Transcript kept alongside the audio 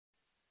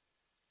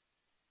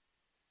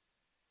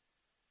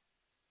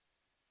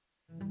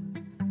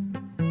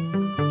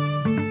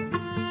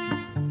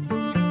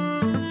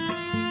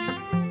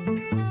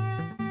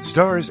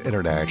Stars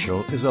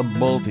International is a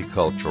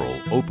multicultural,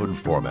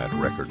 open-format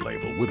record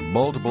label with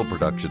multiple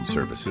production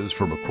services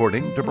from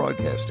recording to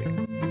broadcasting.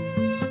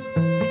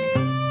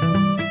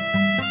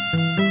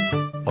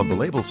 On the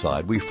label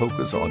side, we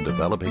focus on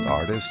developing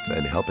artists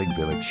and helping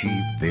them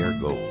achieve their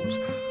goals.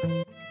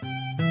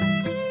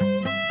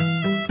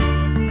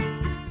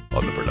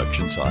 On the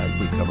production side,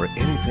 we cover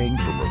anything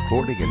from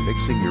recording and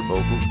mixing your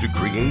vocals to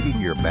creating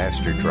your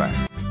master track.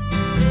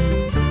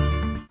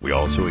 We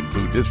also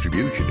include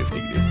distribution if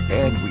needed,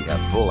 and we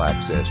have full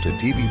access to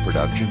TV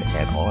production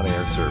and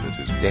on-air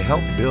services to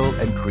help build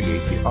and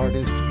create the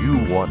artist you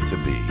want to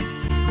be.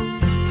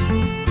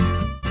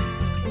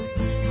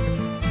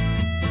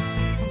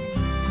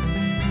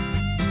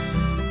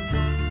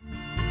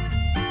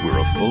 We're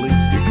a fully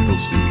digital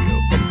studio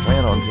and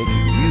plan on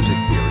taking music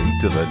theory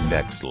to the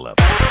next level.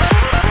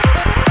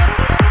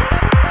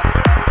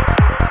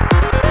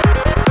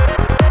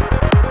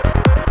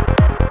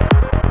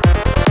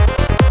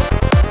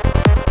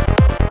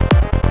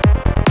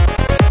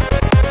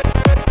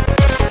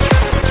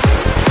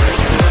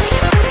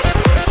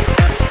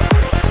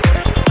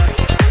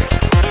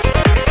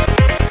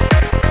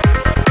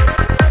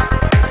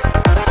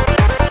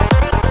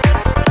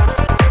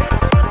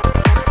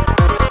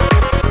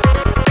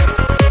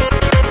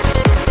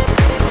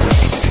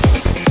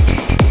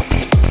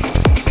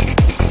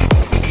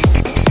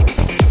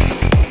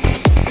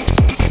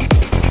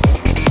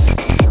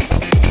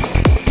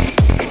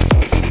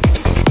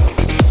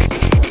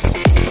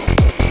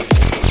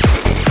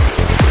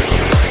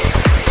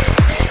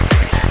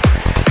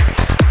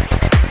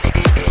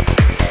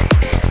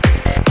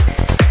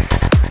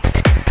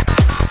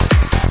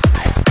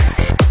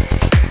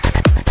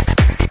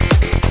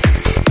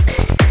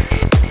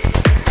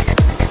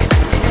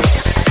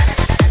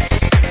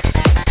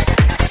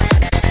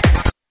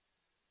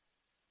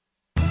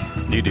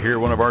 Need to hear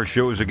one of our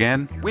shows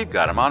again? We've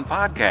got them on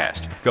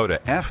podcast. Go to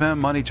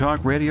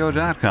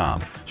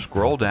fmmoneytalkradio.com.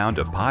 Scroll down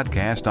to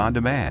Podcast on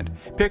Demand.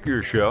 Pick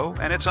your show,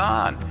 and it's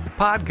on.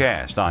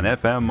 Podcast on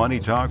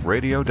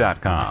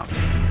fmmoneytalkradio.com.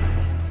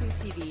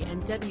 2TV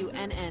and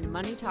WNN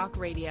Money Talk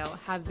Radio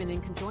have been in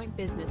conjoint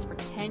business for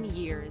 10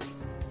 years.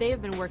 They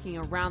have been working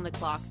around the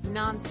clock,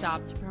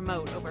 nonstop, to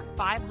promote over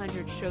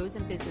 500 shows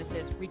and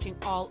businesses reaching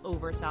all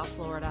over South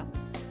Florida.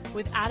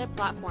 With added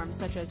platforms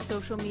such as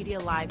social media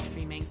live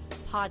streaming,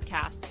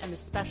 podcasts, and the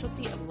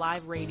specialty of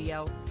live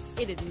radio,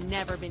 it has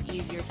never been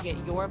easier to get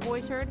your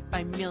voice heard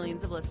by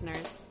millions of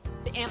listeners.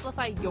 To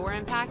amplify your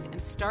impact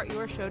and start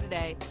your show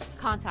today,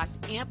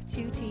 contact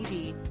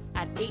AMP2TV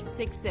at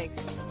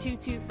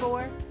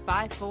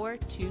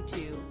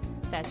 866-224-5422.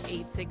 That's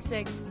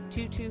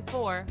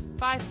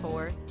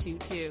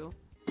 866-224-5422.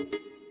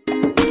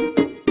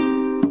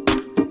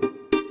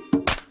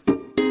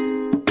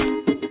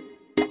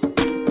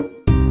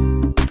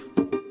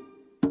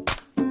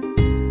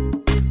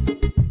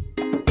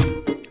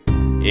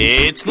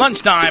 It's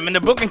lunchtime and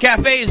the Brooklyn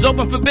Cafe is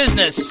open for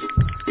business.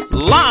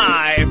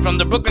 Live from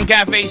the Brooklyn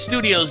Cafe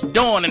studios,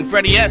 Dawn and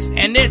Freddie S.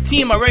 and their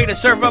team are ready to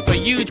serve up a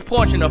huge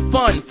portion of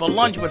fun for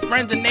lunch with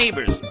friends and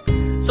neighbors.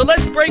 So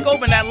let's break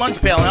open that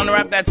lunch pail and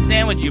unwrap that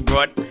sandwich you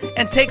brought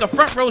and take a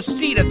front row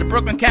seat at the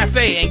Brooklyn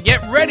Cafe and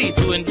get ready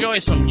to enjoy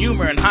some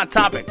humor and hot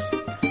topics.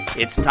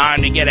 It's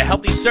time to get a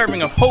healthy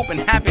serving of hope and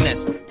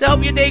happiness to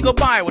help your day go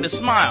by with a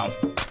smile.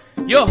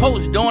 Your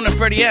hosts, Dawn and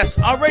Freddie S.,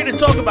 are ready to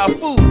talk about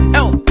food,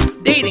 health,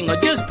 dating, or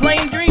just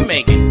plain dream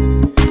making.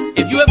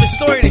 If you have a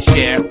story to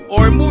share,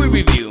 or a movie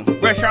review,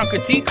 restaurant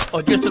critique,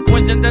 or just a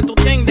coincidental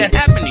thing that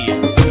happened to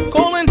you,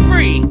 call in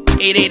free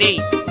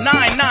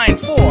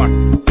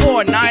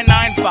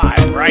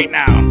 888-994-4995 right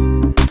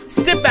now.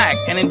 Sit back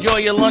and enjoy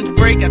your lunch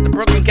break at the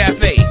Brooklyn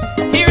Cafe.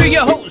 Here are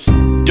your hosts,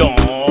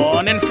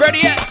 Dawn and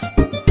Freddie S.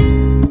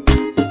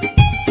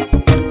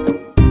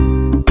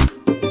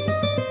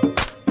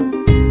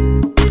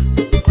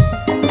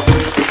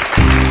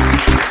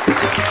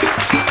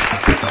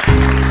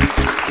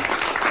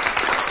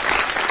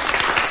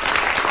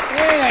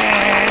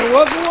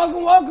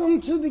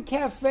 Welcome to the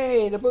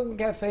cafe, the Brooklyn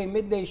Cafe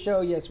midday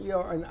show. Yes, we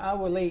are an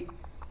hour late.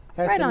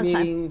 Had Right some on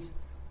time. meetings.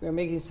 We're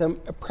making some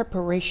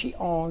preparation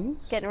on.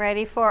 Getting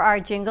ready for our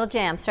Jingle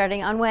Jam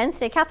starting on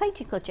Wednesday, Cafe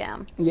Jingle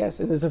Jam. Yes,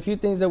 and there's a few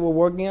things that we're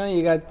working on.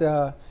 You got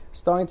the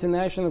Star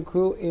International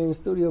crew in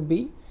Studio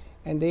B,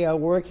 and they are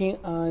working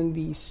on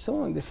the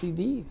song, the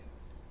CD.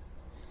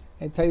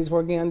 And Teddy's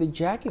working on the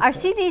jacket. Are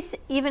for it. CDs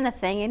even a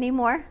thing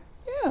anymore?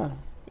 Yeah,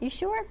 You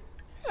sure?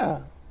 yeah,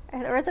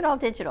 Or is it all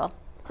digital?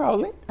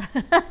 probably.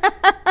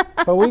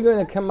 But we're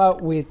going to come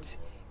out with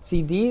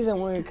CDs, and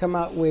we're going to come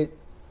out with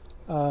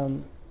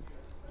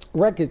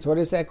records. What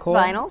is that called?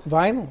 Vinyls.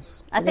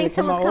 Vinyls. I We're gonna think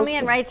someone's come out old coming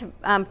in school. right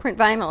to print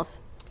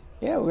vinyls.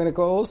 Yeah, we're going to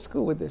go old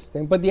school with this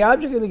thing. But the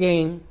object of the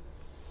game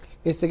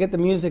is to get the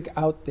music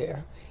out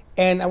there.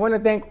 And I want to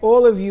thank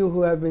all of you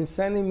who have been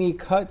sending me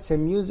cuts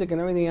and music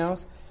and everything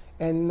else.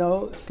 And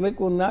no, Slick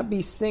will not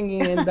be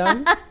singing and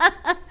done.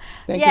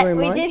 Thank you Yeah, very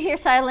we much. did hear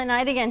Silent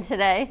Night again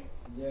today.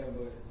 Yeah,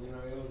 but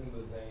it wasn't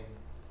the same.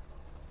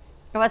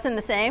 It wasn't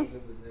the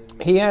same?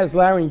 He has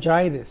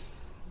laryngitis.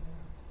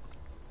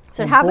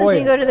 So it And happens boy, when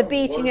you go to the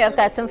beach and you have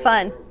got some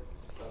fun.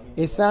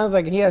 It sounds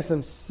like he has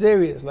some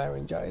serious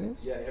laryngitis.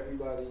 Yeah,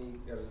 everybody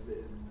got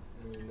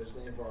they're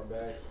staying far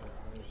back.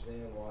 I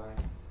understand why,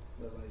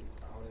 but like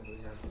I honestly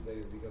have to say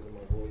it's because of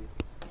my voice.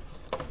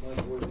 My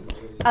voice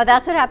is really. Oh,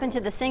 that's what happened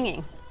to the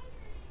singing.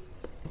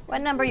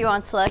 What number are you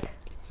on, Slick?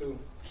 2.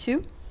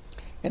 2?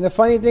 And the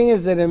funny thing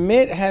is that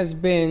Amit has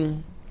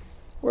been,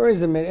 where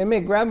is Amit?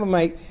 Amit, grab a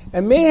mic.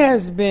 Amit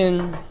has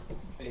been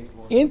 8-4.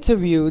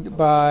 interviewed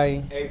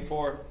by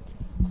 8-4.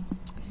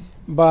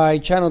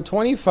 Channel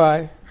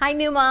 25. Hi,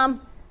 new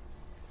mom.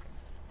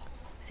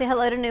 Say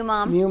hello to new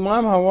mom. New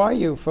mom, how are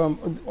you?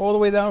 From all the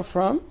way down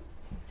from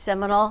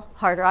Seminole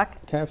Hard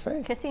Rock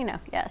Cafe. Casino,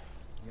 yes.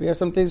 We have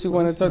some things we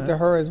want to talk to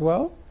her as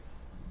well.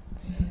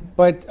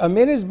 But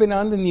Amit has been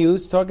on the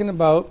news talking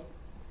about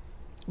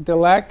the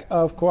lack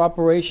of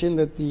cooperation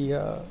that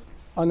the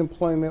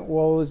unemployment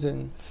woes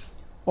and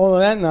all of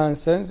that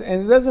nonsense.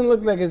 And it doesn't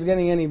look like it's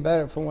getting any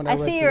better from what I I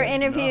read see you're today.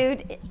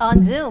 interviewed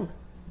on Zoom.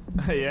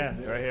 Yeah,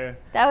 right here.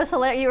 That was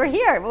hilarious. You were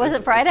here. Was it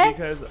It's Friday?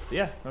 because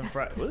on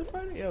Friday. Was it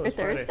Friday? Yeah, it was Or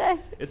Friday. Thursday?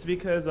 It's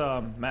because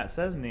Matt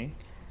Cesny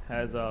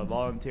has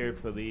volunteered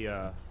for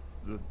the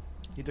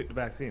he took the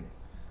vaccine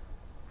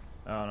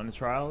on the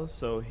trials,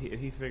 so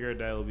he figured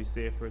that it would be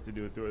safer to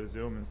do it through a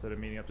Zoom instead of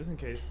meeting up, just in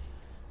case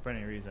for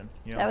any reason.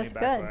 You know, That any was good.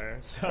 backfire.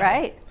 So,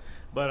 Right.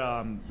 But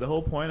the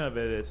whole point of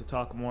it is to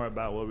talk more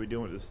about what we're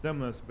doing with the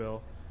stimulus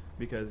bill,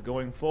 because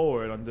going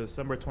forward on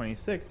December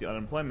 26th, the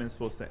unemployment is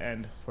supposed to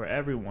end for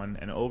everyone,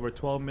 and over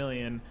 12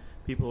 million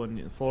people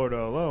in Florida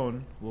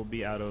alone will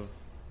be out of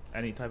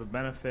any type of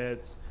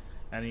benefits,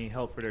 any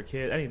help for their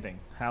kid, anything,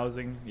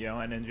 housing, you know.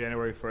 And then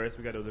January 1st,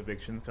 we got those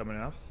evictions coming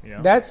up, you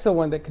know. That's the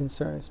one that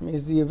concerns me,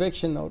 is the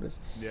eviction notice.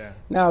 Yeah.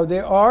 Now,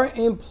 there are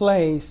in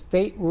play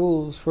state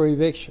rules for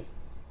eviction.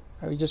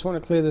 I just want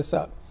to clear this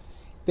up.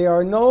 There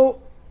are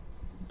no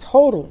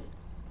total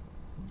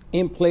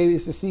in play.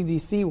 It's the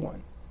CDC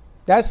one.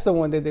 That's the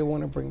one that they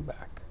want to bring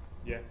back.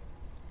 Yeah.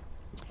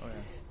 Oh, yeah.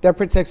 That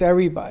protects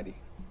everybody.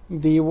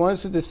 The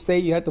ones with the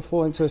state, you have to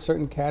fall into a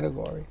certain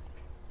category.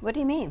 What do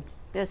you mean?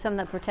 There's some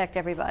that protect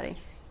everybody.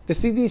 The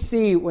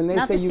CDC, when they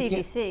Not say the you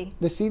can't, CDC.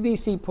 the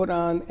CDC put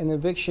on an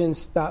eviction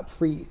stop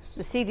freeze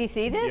The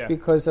CDC did? Yeah.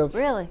 because of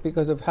Really?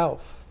 because of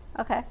health.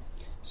 Okay.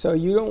 So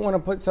you don't want to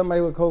put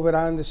somebody with COVID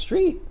on the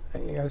street.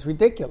 It's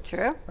ridiculous.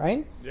 True.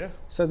 Right? Yeah.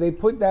 So they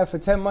put that for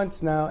 10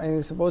 months now, and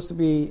it's supposed to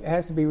be, it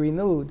has to be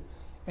renewed,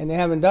 and they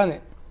haven't done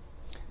it.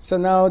 So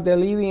now they're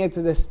leaving it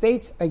to the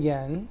states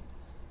again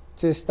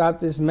to stop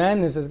this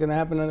madness that's going to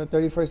happen on the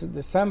 31st of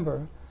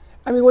December.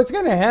 I mean, what's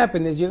going to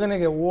happen is you're going to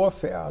get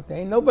warfare out there.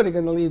 Ain't nobody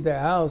going to leave their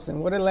house.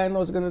 And what are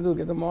landlords going to do?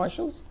 Get the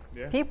marshals?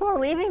 Yeah. People are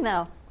leaving,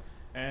 though.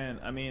 And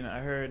I mean, I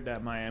heard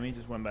that Miami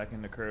just went back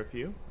into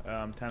curfew,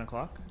 10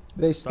 o'clock.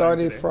 They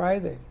started today.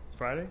 Friday.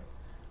 Friday?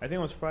 I think it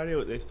was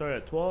Friday. They started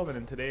at 12, and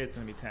then today it's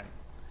going to be 10.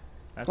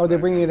 That's Oh, what they're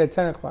I bringing heard. it at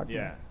 10 o'clock. now.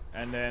 Yeah.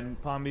 And then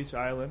Palm Beach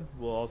Island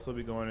will also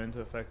be going into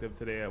effective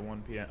today at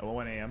 1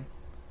 a.m.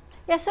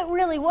 Yeah, so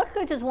really, what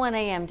good does 1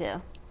 a.m.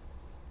 do?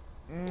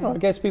 Oh, it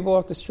gets people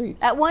off the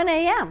streets. At 1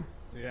 a.m.?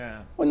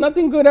 Yeah. Well,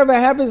 nothing good ever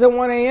happens at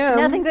 1 a.m.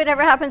 Nothing good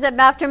ever happens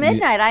after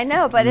midnight, I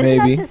know, but isn't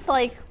Maybe. that just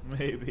like,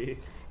 Maybe.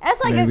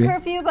 that's like Maybe. a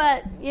curfew,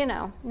 but, you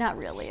know, not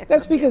really a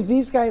That's curfew. because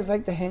these guys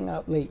like to hang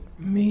out late.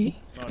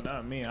 Me. No,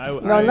 not me. No,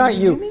 not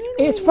you.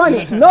 It's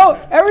funny. No,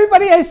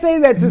 everybody I say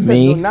that to say,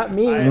 Me? no, not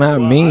me.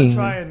 Not me. I'm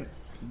trying,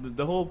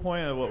 the whole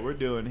point of what we're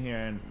doing here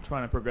and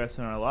trying to progress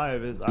in our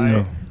life is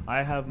No.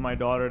 I have my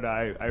daughter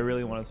that I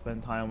really want to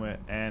spend time with,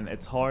 and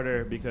it's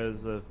harder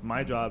because of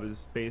my job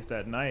is based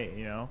at night,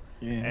 you know.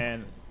 Yeah.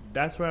 And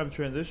that's where I'm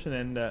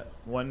transitioning, that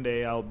one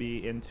day I'll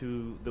be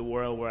into the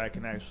world where I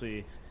can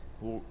actually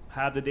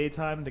have the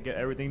daytime to get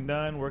everything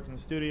done, work in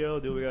the studio,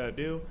 do what we gotta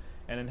do,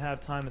 and then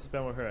have time to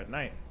spend with her at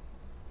night.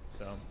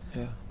 So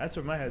Yeah. that's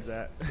where my head's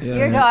at. Yeah.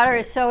 Your daughter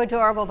is so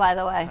adorable, by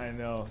the way. I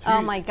know. Oh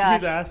my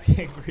gosh. She's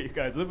asking for you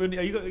guys. Are you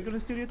going to the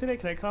studio today?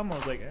 Can I come? I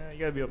was like, you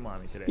gotta be with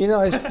mommy today. You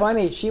know, it's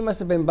funny. She must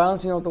have been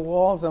bouncing off the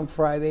walls on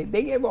Friday.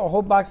 They gave her a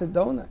whole box of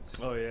donuts.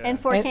 Oh yeah. And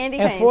 4 candy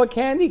and canes. 4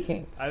 candy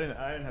canes. I didn't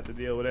have to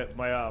deal with it.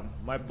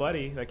 My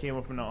buddy that came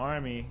up from the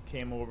army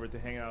came over to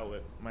hang out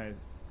with my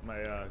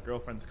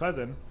girlfriend's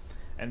cousin,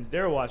 and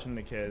they were watching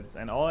the kids,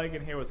 and all I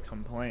could hear was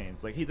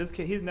complaints. Like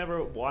he's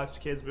never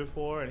watched kids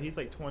before, and he's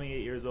like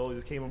 28 years old. He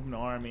just came up from the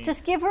army.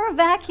 Just give her a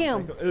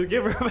vacuum.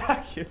 Give her a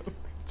vacuum.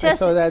 Just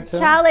saw that too.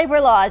 child labor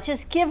laws.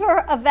 Just give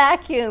her a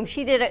vacuum.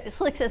 She did it.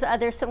 Slick says,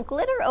 there's some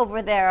glitter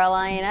over there,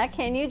 Elena.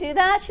 Can you do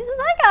that? She says,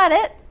 I got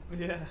it.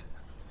 Yeah,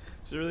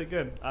 she's really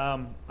good.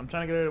 I'm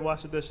trying to get her to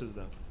wash the dishes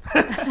though.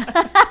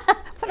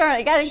 Put her on.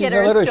 I got to She's get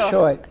her a little store.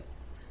 short.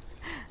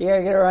 You got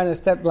to get her on a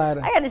step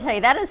ladder. I got to tell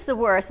you, that is the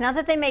worst. Now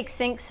that they make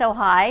sinks so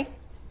high,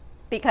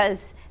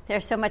 because they're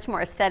so much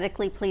more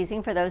aesthetically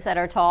pleasing for those that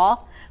are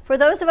tall. For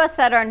those of us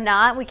that are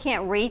not, we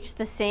can't reach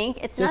the sink.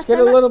 It's Just not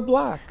get so a little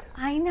block.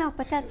 I know,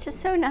 but that's just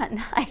so not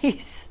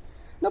nice.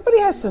 Nobody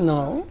has to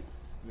know.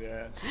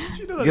 Yeah,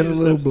 she knows Get a these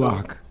little steps, so-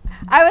 block.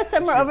 I was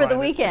somewhere She'll over the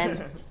find it.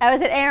 weekend. I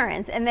was at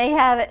Aaron's, and they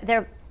have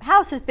their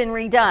house has been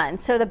redone,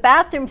 so the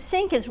bathroom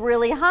sink is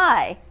really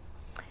high.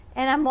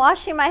 and I'm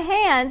washing my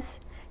hands.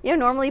 You know,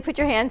 normally you put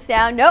your hands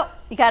down. Nope,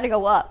 you got to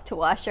go up to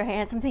wash your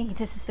hands. I'm thinking,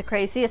 this is the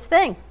craziest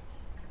thing.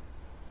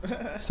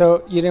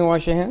 So you didn't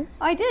wash your hands?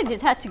 I did.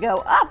 Just had to go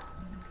up.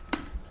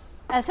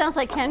 That sounds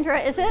like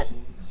Kendra, is it?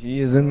 She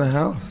is in the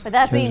house. Would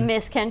that be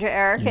Miss Kendra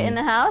Erica in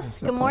the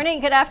house? Good morning,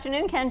 good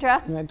afternoon,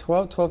 Kendra. At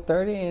 12,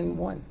 12:30, and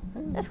 1.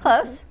 That's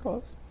close.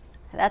 Close.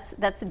 That's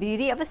the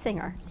beauty of a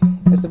singer.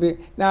 That's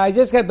now, I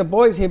just got the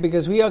boys here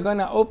because we are going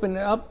to open it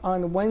up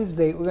on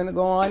Wednesday. We're going to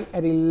go on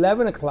at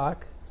 11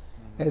 o'clock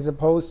as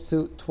opposed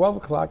to 12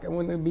 o'clock. And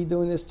we're going to be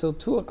doing this till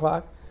 2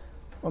 o'clock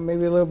or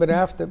maybe a little bit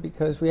after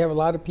because we have a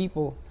lot of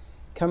people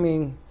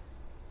coming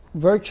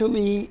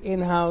virtually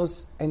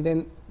in-house and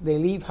then they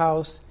leave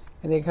house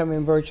and they come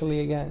in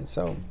virtually again.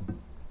 So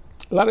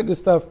a lot of good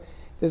stuff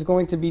is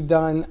going to be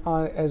done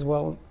on as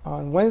well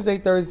on Wednesday,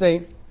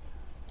 Thursday,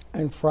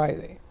 and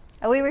Friday.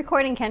 Are we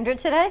recording Kendra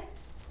today?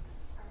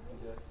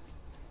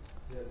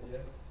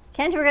 Yes.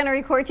 Kendra, we're going to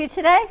record you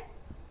today?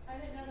 I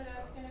didn't know that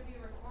I was going to be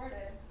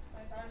recorded.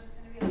 I thought it was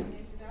just going to be like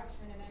an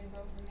introduction and then go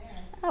from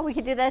there. Oh, we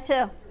could do that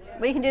too.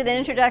 We can do the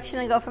introduction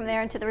and go from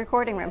there into the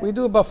recording room. We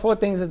do about 4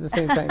 things at the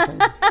same time.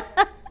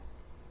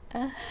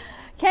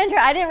 Kendra,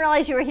 I didn't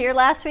realize you were here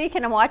last week,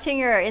 and I'm watching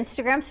your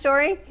Instagram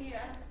story.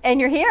 Yeah. And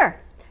you're here.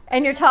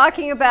 And you're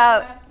talking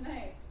about, Last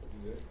night.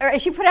 or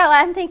she put out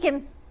last, I'm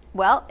thinking,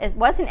 well, it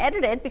wasn't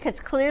edited because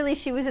clearly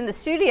she was in the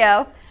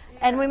studio,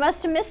 and we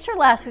must have missed her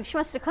last week. She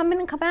must have come in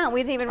and come out. We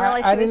didn't even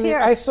realize she was here.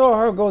 I saw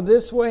her go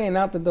this way and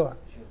out the door.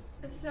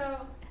 So,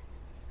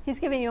 He's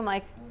giving you a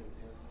mic.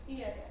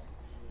 yeah,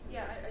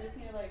 I just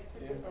need to like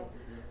fix this up.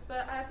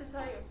 But I have to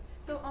tell you,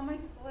 so on my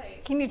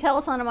flight, Can you tell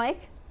us on a mic?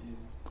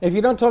 If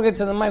you don't talk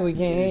into the mic, we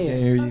can't hear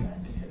Can't you. hear you.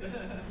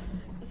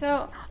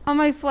 so on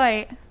my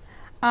flight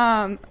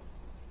to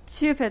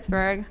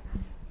Pittsburgh,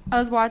 I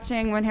was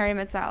watching When Harry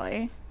Met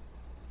Sally,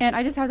 and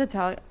I just have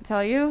to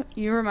tell you,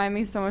 you remind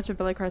me so much of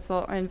Billy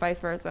Crystal and vice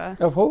versa.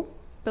 Of who?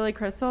 Billy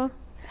Crystal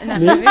in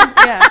that Me? movie,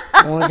 yeah.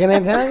 What can I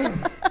tell you?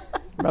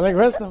 Billy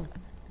Crystal.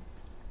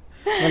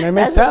 When I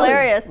miss That's Sally.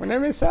 hilarious. When I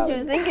miss She Sally.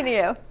 was thinking of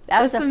you.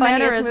 That was Just the the funniest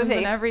mannerisms movie.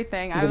 and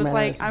everything. I The was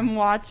like,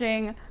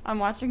 mannerisms. I'm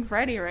watching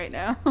Freddie right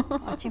now.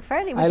 Watching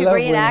Freddie. We I could love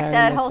When reenact Harry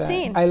that Met whole Sally.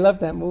 scene. I love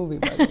that movie,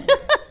 by the way.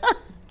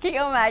 Can you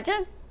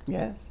imagine?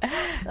 Yes.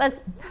 Let's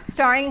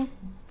starring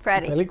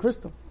Freddie. Billy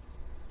Crystal.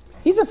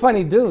 He's a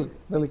funny dude,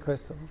 Billy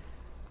Crystal.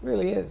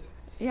 Really is.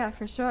 Yeah,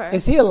 for sure.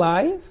 Is he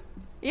alive?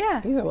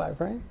 Yeah. He's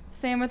alive, right?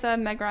 Same with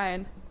Meg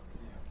Ryan.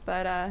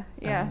 But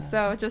yeah,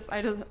 so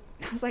I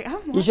was like,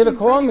 You should have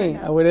called me.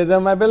 I would have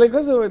done my Billy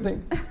Crystal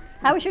thing.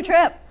 How was your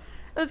trip?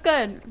 It was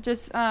good.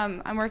 Just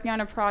I'm working on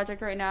a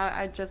project right now.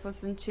 I just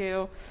listened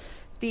to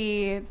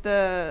the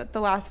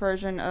last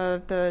version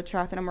of the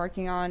track that I'm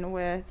working on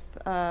with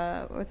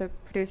a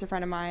producer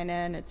friend of mine,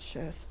 and it's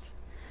just,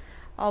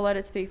 I'll let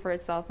it speak for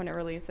itself when it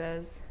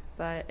releases.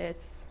 But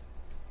it's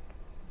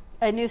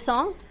A new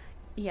song?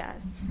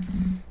 yes,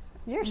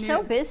 You're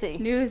so busy.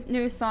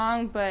 new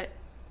song, but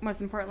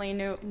most importantly,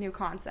 new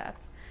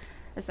concept.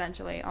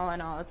 Essentially, all in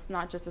all, it's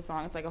not just a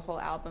song; it's like a whole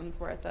album's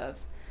worth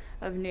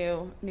of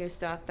new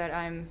stuff that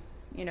I'm,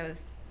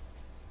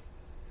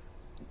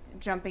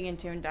 jumping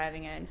into and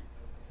diving in.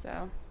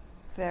 So,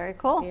 Very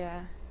cool.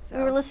 yeah. So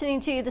We were listening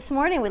to you this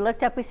morning. We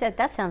looked up. We said,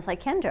 that sounds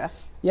like Kendra.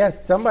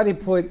 Yes, somebody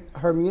put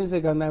her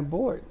music on that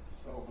board.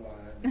 So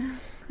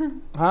fly.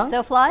 Huh?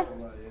 So fly? Yeah,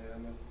 I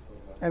know it's so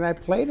fly. And I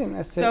played it and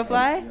I said, So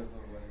fly. Yeah, so fly.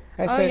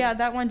 I Oh said, yeah,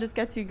 that one just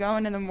gets you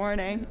going in the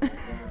morning.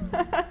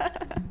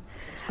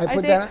 I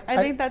put that. I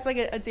think that's like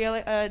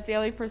a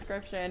daily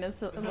prescription is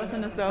to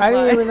listen to So I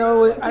didn't Fly. even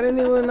know. I didn't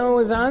even know it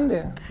was on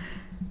there.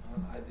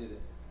 I did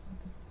it.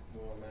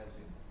 More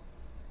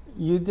magic.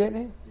 You did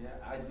it? Yeah,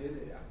 I did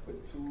it. I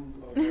put 2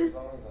 of her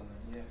songs on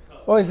there. Yeah.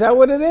 Oh, is that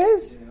what it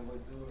is? Yeah, I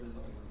put 2 of her songs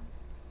on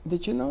there.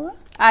 Did you know that?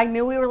 I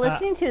knew we were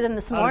listening to them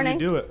this How did morning.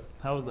 you do it?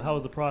 How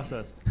was the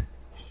process?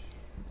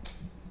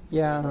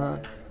 Yeah. I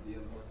got the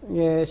other one.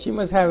 Yeah, she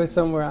must have it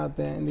somewhere out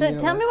there. In the So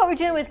tell me universe. what we're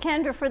doing with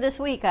Kendra for this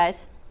week,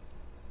 guys.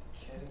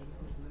 Ken,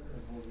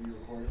 is supposed to be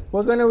recorded.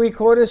 We're gonna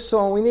record a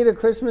song. We need a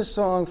Christmas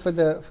song for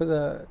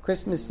the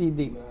Christmas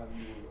CD. We'll have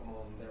you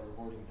that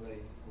recording play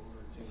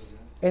for Jingle Jam.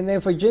 And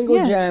then for Jingle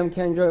Yeah. Jam,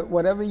 Kendra,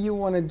 whatever you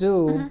want to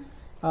do,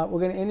 we're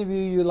going to interview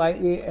you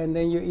lightly, and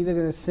then you're either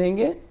going to sing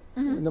it,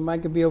 the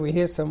mic could be over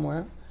here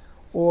somewhere,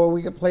 or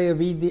we could play a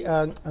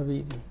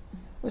VD.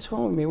 What's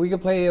wrong with me? We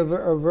could play a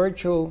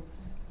virtual,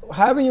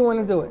 however you want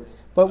to do it.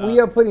 But we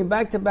are putting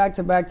back to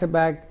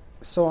back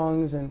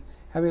songs and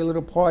having a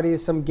little party,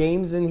 some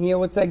games in here.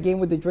 What's that game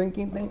with the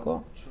drinking thing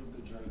called?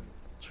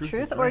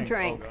 Truth or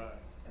drink?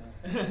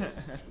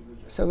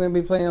 So we're going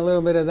to be playing a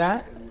little bit of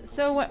that.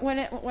 So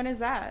when is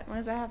that? When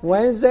does that happen?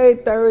 Wednesday,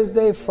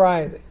 Thursday,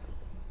 Friday.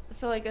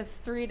 So like a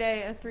three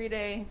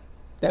day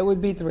That would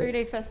be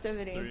 3.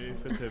 festivity. 3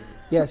 festivities.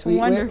 Yes, we're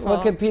Wonderful.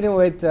 competing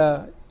with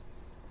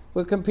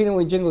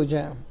Jingle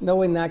Jam. No,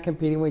 we're not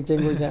competing with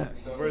Jingle Jam.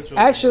 Virtual.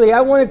 Actually,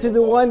 I wanted to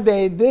do one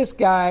day. This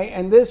guy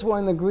and this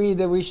one agreed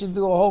that we should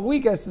do a whole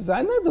week. I said,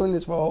 I'm not doing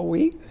this for a whole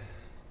week.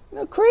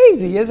 No,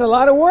 crazy. There's a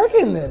lot of work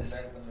in this.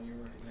 Next time, you're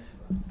right. Next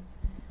time.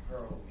 Her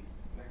whole week.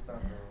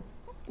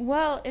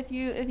 Well, if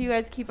you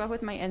guys keep up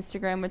with my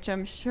Instagram, which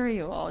I'm sure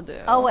you all do.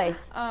 Always.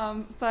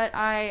 But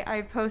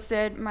I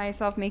posted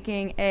myself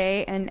making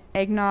an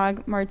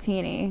eggnog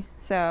martini,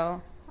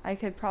 so I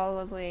could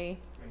probably.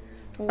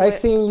 I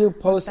seen you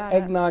post that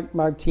eggnog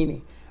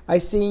martini. I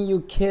seen you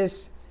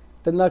kiss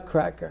the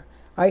Nutcracker.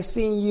 I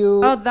seen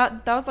you. Oh,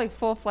 that was like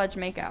full-fledged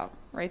makeout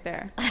right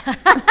there.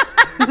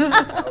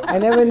 I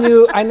never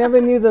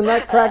knew the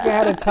Nutcracker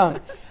had a tongue.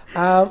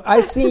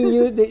 I seen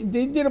you.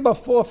 They did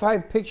about 4 or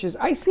 5 pictures.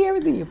 I see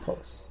everything you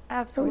post.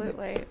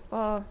 Absolutely.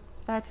 Well,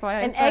 that's why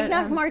I An said,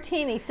 eggnog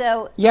martini.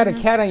 So You had a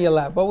cat on your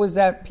lap. What was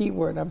that P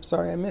word? I'm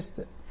sorry, I missed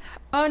it.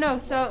 Oh no!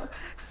 So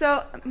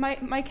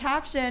my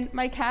caption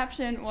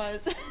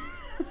was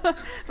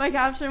my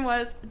caption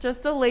was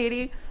just a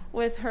lady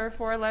with her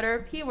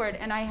 4-letter P word,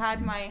 and I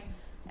had my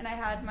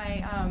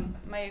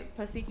my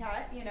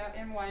pussycat,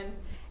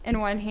 in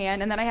one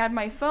hand, and then I had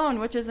my phone,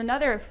 which is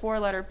another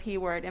 4-letter P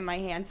word, in my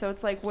hand. So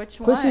it's like, which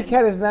one?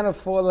 Pussycat is not a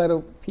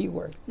 4-letter P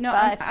word. No,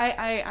 5.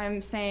 I'm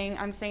saying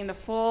the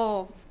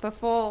full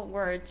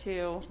word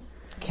to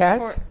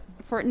Cat?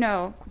 for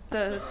no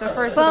the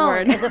first of the phone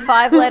word. is a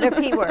 5-letter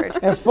P word.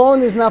 And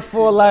phone is not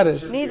 4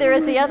 letters. Neither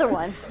is the other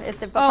one. It's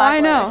the Oh, 5 I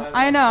know. letters.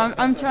 I know.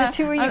 I'm trying. The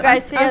two of you I'm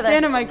guys I'm together.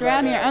 standing my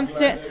ground here. I'm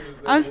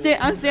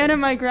standing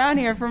my ground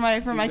here for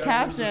my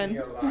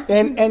caption.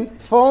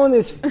 And phone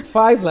is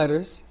 5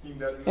 letters.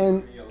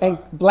 And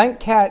blank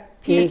cat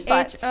is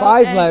 5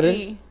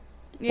 letters.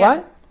 Yeah.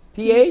 What?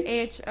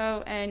 PH?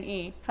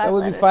 PHONE. That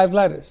would be letters. 5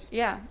 letters.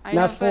 Yeah, I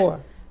know. Not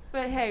 4.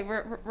 But hey,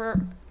 we're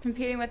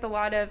competing with a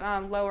lot of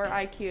lower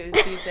IQs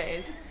these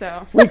days.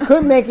 So We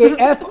could make it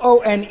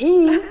FONE.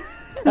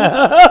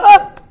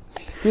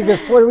 Because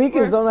Puerto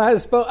Ricans don't know how to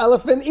spell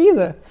elephant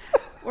either.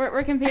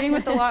 we're competing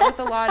with a lot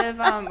of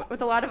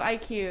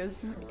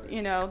IQs,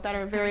 that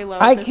are very low.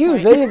 at this IQs,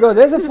 point. there you go.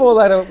 There's a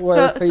 4-letter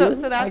word for you.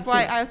 So that's IQ.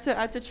 why I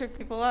have to trick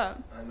people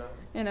up.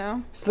 I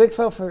know. Slick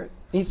fell for it.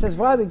 He says,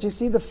 wow, did you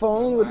see the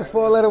phone with the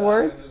 4-letter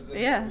words?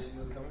 Yeah.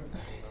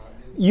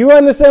 You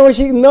understand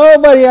where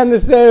nobody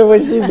understands where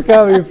she's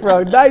coming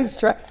from. Nice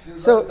try. So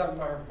So, talking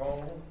about her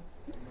phone,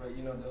 but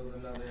there was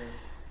another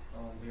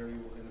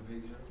variable in the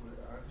picture. But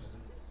I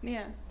understand.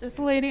 Yeah, just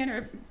a lady and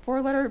her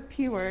 4-letter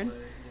P word.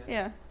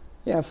 Yeah.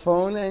 yeah,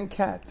 phone and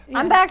cat.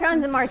 I'm back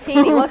on the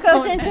martini. What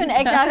goes into an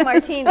eggnog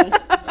martini?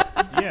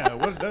 Yeah,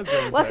 what does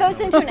that? What goes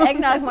into an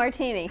eggnog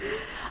martini?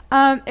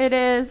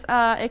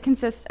 It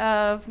consists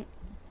of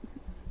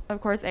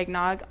course,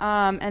 eggnog,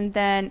 and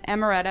then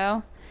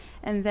amaretto,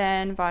 and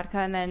then vodka,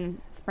 and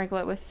then sprinkle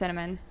it with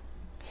cinnamon.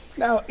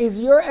 Now,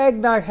 is your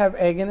eggnog have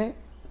egg in it?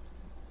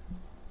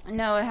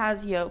 No, it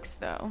has yolks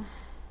though.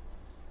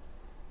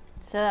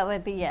 So that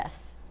would be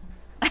yes.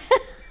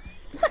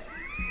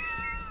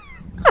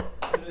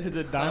 Is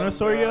it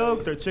dinosaur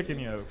yolks or chicken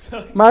yolks?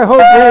 My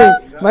whole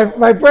brain,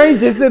 my brain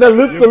just did a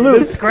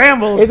loop-the-loop.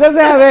 Scrambled. It doesn't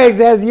have eggs,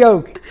 it has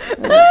yolk.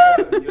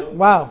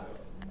 Wow.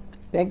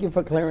 Thank you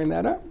for clearing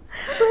that up.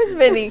 Where's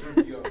Vinny?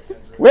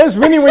 Where's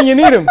Vinny when you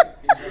need him?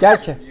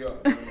 Gotcha.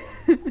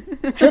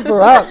 Trip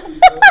her up.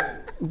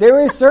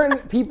 There is certain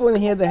people in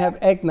here that have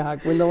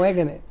eggnog with no egg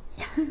in it.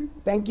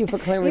 Thank you for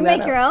clearing You that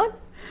make up. your own?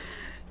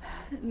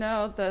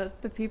 No,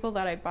 the people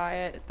that I buy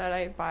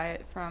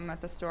it from at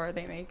the store,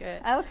 they make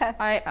it. Oh, okay.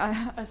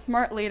 A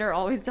smart leader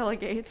always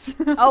delegates.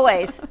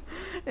 Always.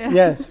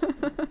 Yes.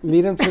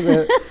 Lead them to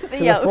the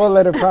yolk.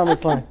 4-letter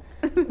promised land.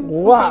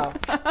 Wow.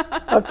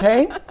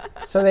 Okay.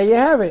 So there you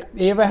have it.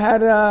 You ever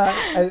had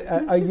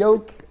a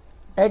yolk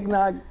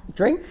eggnog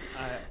drink?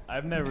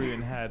 I've never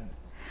even had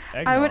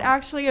eggnog. I would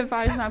actually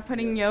advise not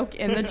putting yolk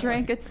in the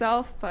drink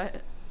itself,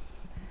 but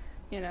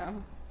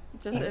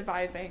just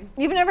advising.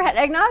 You've never had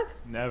eggnog?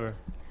 Never.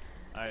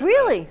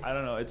 Really? I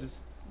don't know. It's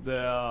just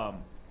the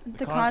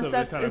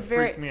concept kind is of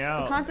very freaked me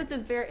out. the concept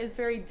is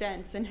very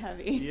dense and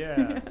heavy.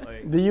 Yeah.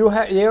 Like, You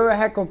ever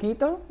had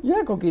coquito? You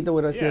had coquito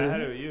with us yeah, I here.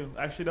 had it with you.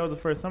 Actually, that was the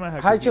first time I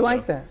had. How'd you coquito.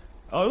 like that?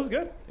 Oh, it was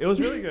good. It was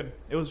really good.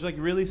 It was like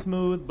really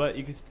smooth, but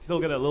you could still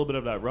get a little bit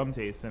of that rum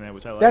taste in it,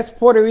 which I like. That's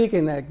Puerto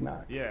Rican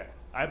eggnog. Yeah.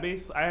 I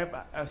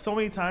have so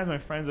many times my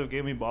friends have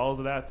gave me bottles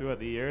of that throughout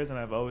the years, and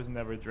I've always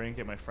never drank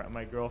it.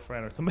 My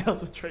girlfriend or somebody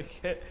else would drink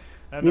it.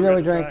 I've You never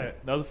had to drank try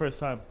it? That was the first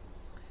time.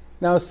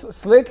 Now,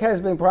 Slick has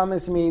been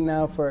promising me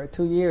now for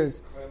 2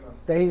 years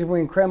that he's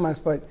bringing cremas,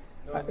 but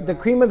the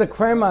cream of the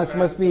cremas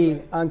must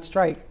be on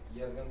strike.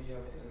 Yeah, it's gonna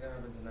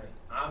happen tonight.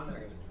 I'm not gonna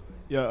do it.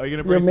 Yeah, are you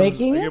gonna You're bring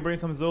making Are it? you gonna bring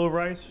some Zilla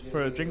rice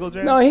for a jingle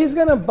jam? No, he's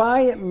going to buy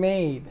it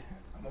made.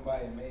 I'm gonna buy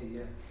it made,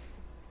 yeah.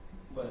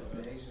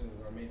 But the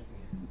Haitians are making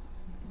it.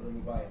 But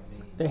I'm gonna buy it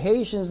made. The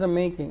Haitians are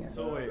making it.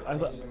 So wait,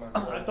 Haitian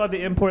myself. I thought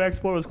the import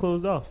export was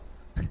closed off.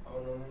 Oh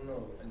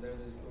no. And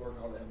there's this store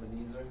called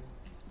Ebenezer.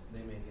 They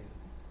make it.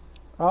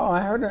 Oh,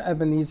 I heard of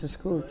Ebenezer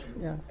Scrooge.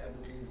 Yeah.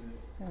 Ebenezer.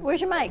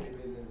 Where's your mic?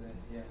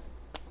 Yeah.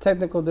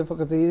 Technical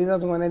difficulty. He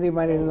doesn't want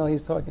anybody to know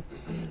he's talking.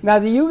 Now,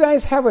 do you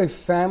guys have a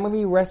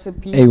family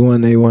recipe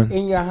A1.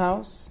 in your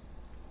house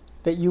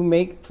that you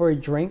make for a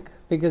drink?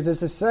 Because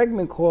there's a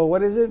segment called,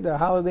 what is it? The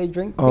holiday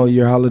drink? Oh,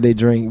 your holiday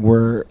drink.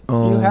 We're Do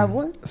you have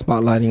one?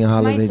 spotlighting a My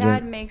holiday dad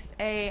drink. makes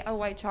a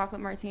white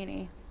chocolate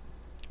martini.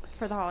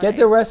 for the holidays. Get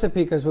the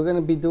recipe because we're going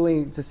to be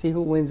doing to see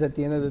who wins at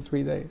the end of the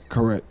 3 days.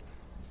 Correct.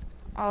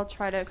 I'll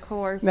try to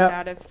coerce Now- it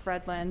out of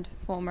Fredland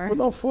Fulmer. Well,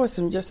 don't force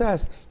him. Just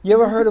ask. You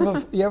ever heard of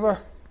a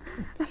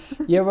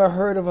you ever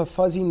heard of a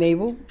fuzzy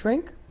navel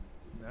drink?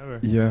 Never.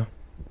 Yeah.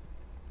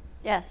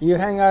 Yes. You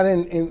hang out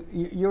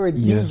you're a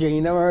Yeah. DJ.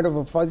 You never heard of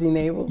a fuzzy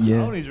navel? I Yeah.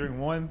 only drink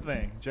one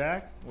thing,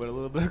 Jack, with a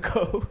little bit of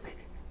Coke.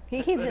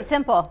 He keeps it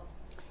simple.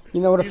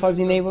 You know what a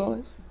fuzzy navel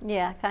is?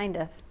 Yeah, kind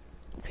of.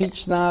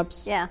 Peach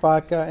schnapps, Yeah.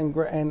 vodka,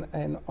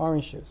 and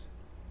orange juice.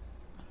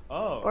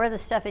 Oh. Or the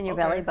stuff in your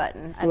Okay. belly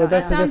button. I Well, don't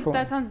that's know. a different That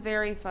one. sounds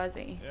very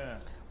fuzzy. Yeah.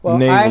 Well,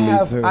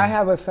 Navely, too. I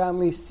have a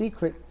family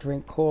secret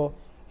drink called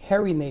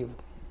hairy navel.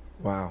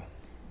 Wow.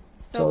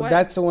 So what-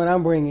 that's the one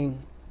I'm bringing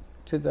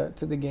to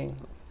the game.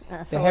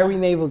 That's The a hairy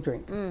lot. navel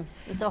drink.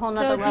 It's a whole So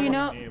nother do level. you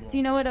know? Navel. Do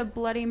you know what a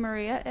Bloody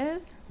Maria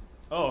is?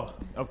 Oh,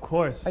 of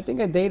course. I think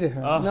I dated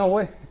her. Oh. No,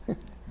 what?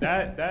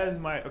 That is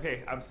my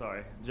okay. I'm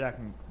sorry, Jack.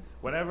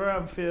 Whenever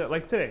I'm feeling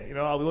like today,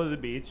 I'll go to the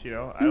beach. I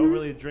Mm-hmm. don't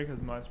really drink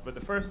as much, but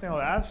the first thing I'll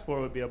ask for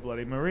would be a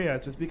Bloody Maria,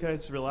 just because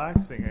it's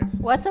relaxing. It's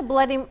What's a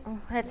bloody?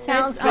 It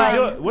sounds It's, like.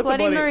 what's a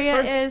Bloody bloody- Maria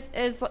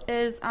first-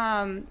 is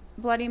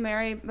Bloody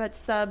Mary, but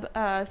sub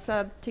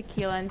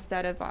tequila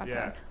instead of vodka.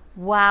 yeah.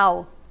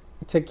 Wow.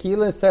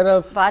 Tequila instead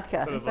of.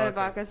 Vodka. Instead of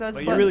vodka, so it's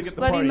Like, you really get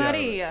the Bloody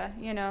party out of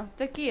it. Maria.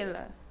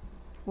 Tequila.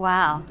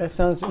 Wow. That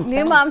sounds intense.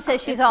 New mom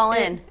says she's all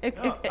in. It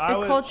I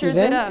would- cultures She's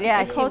in? it up.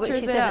 Yeah, it she cultures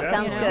says it it up.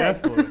 sounds you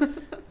good. know?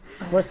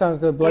 What sounds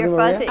good? Bloody Your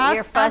Maria? fuzzy, Ask- your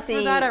ask for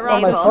fuzzy that at Oh, my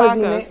Rainbow.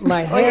 fuzzy, Tacos.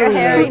 my or your hairy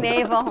hairy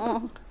navel.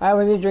 navel. I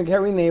only drink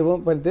hairy navel,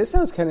 but this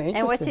sounds kind of interesting.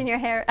 And what's in your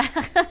hair?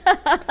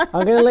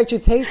 I'm going to let you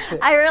taste it.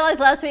 I realized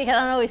last week I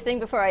don't always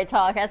think before I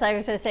talk. As I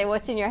was going to say,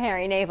 what's in your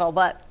hairy navel?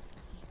 But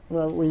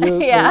Well, when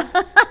you, Yeah.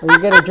 when you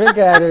get a drink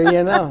out of it,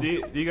 you know. Do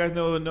you guys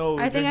know?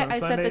 I think drink on I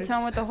set the Sundays?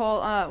 tone with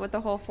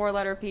the whole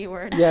 4-letter P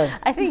word. Yes.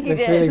 I think you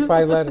It's did. really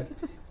 5 letters.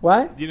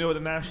 What? Do you know what the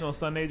national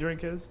Sunday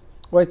drink is?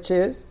 What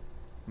cheers?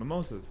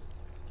 Mimosas.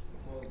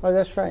 Oh,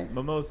 that's right.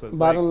 Mimosas.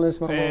 Bottomless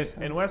like,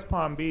 mimosa. In West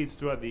Palm Beach,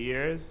 throughout the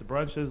years,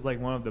 brunch is like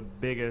one of the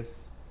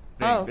biggest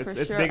things. Oh, it's, for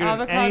it's sure. bigger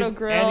Avocado than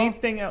grill.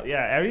 anything else.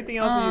 Yeah, everything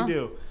else that Uh-huh. you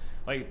do.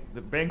 Like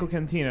the Banco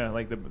Cantina,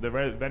 like the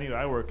venue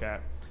I work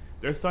at,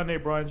 their Sunday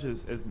brunch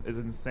is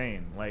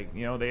insane. Like,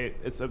 you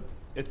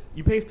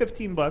pay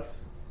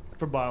 $15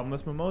 for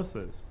bottomless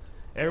mimosas.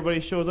 Everybody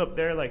shows up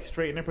there like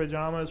straight in their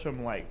pajamas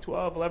from like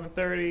 12,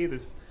 11:30,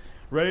 this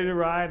ready to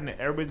ride, and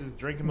everybody's just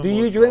drinking Do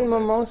mimosas. you drink all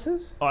day.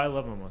 mimosas? Oh, I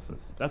love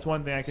mimosas. That's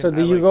one thing I can. So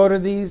do I you like- go to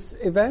these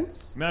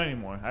events? Not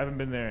anymore. I haven't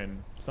been there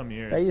in some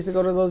years. I used to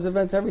go to those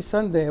events every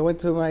Sunday. I went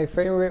to my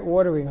favorite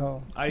watering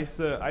hole. I used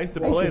to I used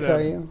play to tell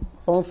them. you.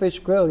 Bonefish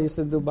Grill used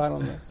to do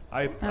bottomless.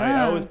 I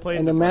always played.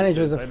 And the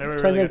manager was brunches. I never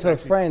turned really into got a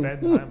to friend.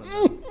 spend time with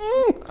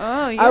them.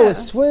 Oh, yeah. I was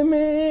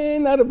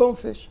swimming out of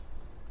bonefish.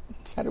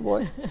 Had a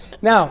boy.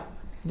 Now,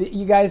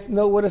 you guys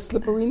know what a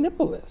slippery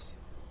nipple is?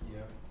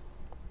 Yeah.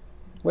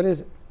 What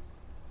is it?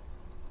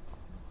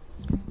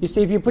 You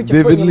see, if you put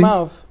your foot in your Vividly?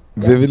 mouth.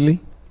 Yeah. Vividly?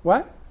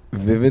 What?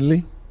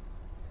 Vividly?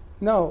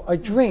 No, a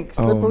drink.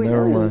 Oh, Slippery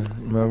never nipple.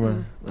 mind. Never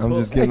mind. I'm Well,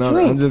 just a kidding. I'm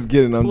drink. just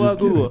kidding. I'm Pull just out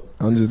Google. kidding.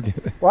 I'm just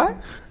kidding. What?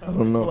 I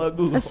don't know. Pull out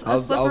Google. A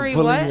slippery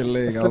pulling what? your leg.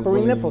 A I was slippery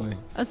pulling your nipple. leg.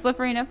 A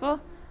slippery nipple? You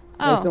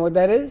guys know Oh. what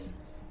that is?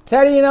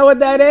 Teddy, you know what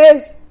that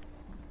is?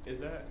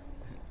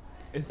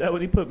 Is that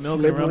when you put milk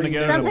and rum Slippery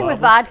together? in a Something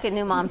with bottle? vodka,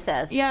 new mom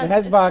says. Yeah. It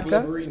has it's-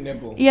 vodka. Slippery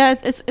nipple. Yeah,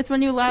 it's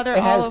when you lather It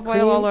has olive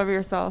oil all cream. over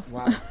yourself.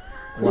 Wow.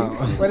 Wow.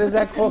 What is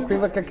that called?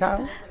 Cream of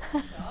cacao?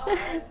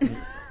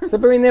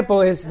 Slippery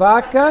nipple is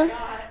vodka.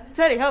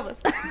 Teddy, help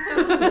us.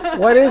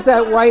 What is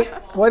that white?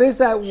 What is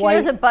that She white?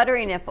 has a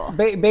buttery nipple.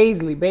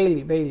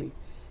 Bailey.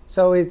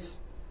 So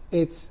it's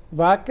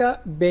vodka,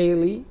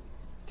 Bailey,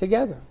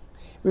 together.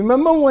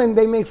 Remember when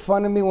they make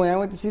fun of me when I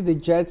went to see the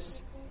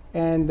Jets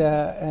and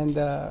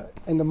the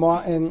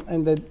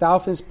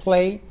Dolphins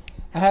play?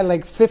 I had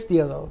like 50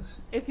 of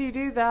those. If you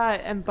do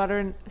that and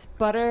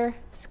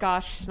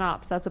butterscotch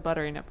schnapps, that's a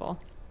buttery nipple.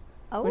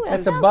 Oh, Which that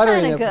That's a sounds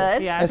buttery kind of nipple.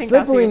 good. Yeah, I A think that's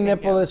what slippery you're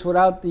nipple thinking. is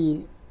without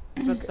the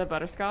The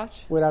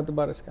butterscotch.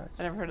 butterscotch.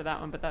 I never heard of that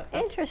one, but that's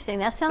Interesting.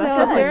 That sounds that's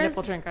So a good. good there's-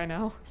 nipple drink I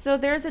know. So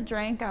there's a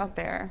drink out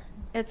there.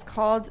 It's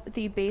called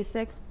the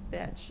Basic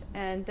Bitch,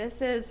 and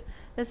this is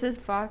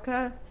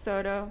vodka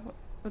soda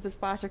with a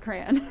splash of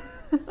crayon.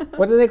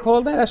 What do they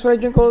call that? That's what I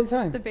drink all the The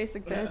time.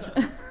 Basic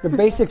Bitch. The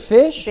basic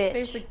fish? Bitch.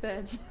 Basic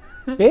Bitch.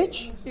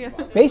 Bitch? Yeah.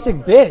 Basic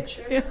bitch.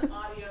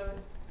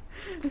 Adios,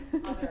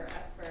 other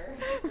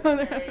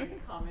effer. Very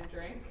common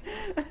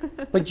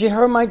drink. But you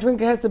heard my drink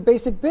has a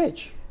basic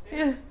bitch.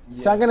 Yeah.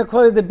 So I'm going to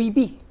call it the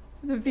BB.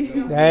 The B-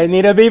 I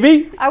need a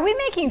BB. Are we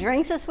making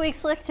drinks this week,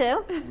 Slick,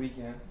 too? We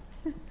can.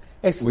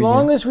 As We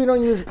long can. as we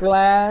don't use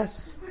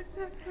glass.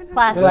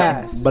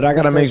 Plastic. But I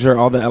gotta make sure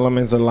all the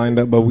elements are lined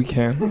up. But we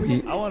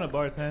can. I want a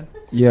bartend.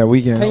 Yeah,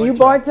 we can. Can you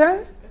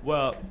bartend?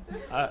 Well,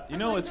 you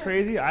know what's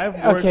crazy? I've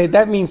worked Okay,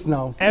 that means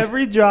no.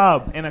 every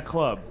job in a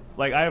club.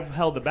 Like, I've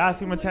held the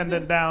bathroom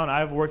attendant down.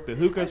 I've worked the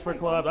hookahs for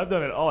clubs. I've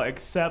done it all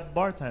except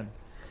bartend.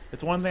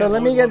 It's one thing. So I've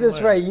let me always get wanted to this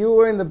learn. right. You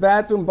were in the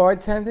bathroom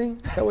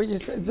bartending? Is that what you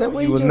said? Is that what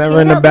He you was just never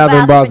said? in the held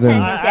bathroom attendant bartending.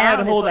 down, I had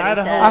to is hold- what I had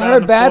he to said. hold I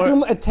heard Before-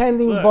 bathroom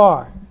attending Look.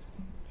 bar.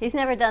 He's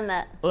never done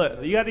that.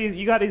 Look, you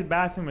got these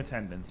bathroom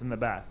attendants in the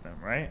bathroom,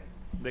 right?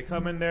 They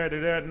come in there,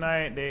 they're there at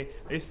night, they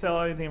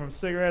sell anything from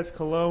cigarettes,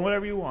 cologne,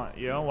 whatever you want,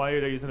 while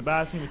you're there using the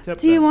bathroom, you tip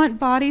Do you them. want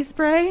body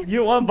spray?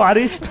 You want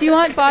body spray? Do you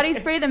want body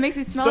spray that makes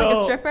you smell like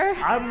a stripper?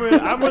 I'm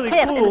really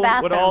tip in the cool with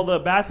bathroom. all the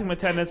bathroom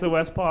attendants in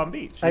West Palm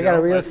Beach. I got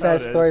a real That's how sad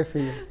it is. story for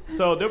you.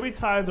 So there'll be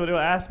times where they'll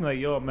ask me like,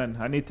 "Yo, man,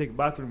 I need to take a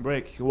bathroom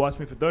break. You can watch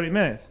me for 30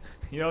 minutes."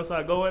 So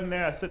I go in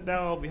there, I sit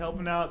down, I'll be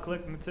helping out,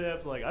 collecting the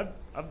tips. Like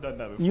I've done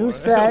that before. You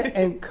sat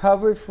and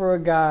covered for a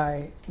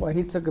guy while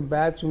he took a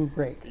bathroom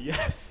break.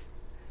 Yes.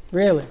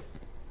 Really?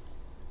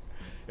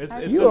 It's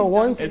You are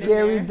one it's-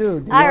 scary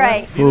dude. All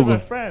right. These are my Frugal.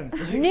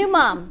 friends. New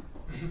mom,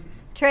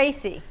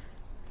 Tracy,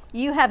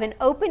 you have an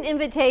open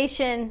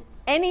invitation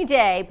any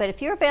day, but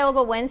if you're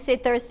available Wednesday,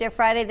 Thursday, or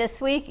Friday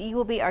this week, you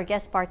will be our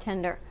guest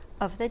bartender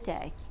of the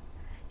day.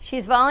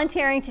 She's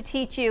volunteering to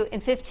teach you in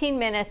 15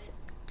 minutes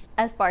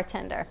as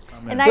bartender.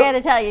 And I got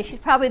to tell you, she's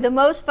probably the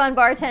most fun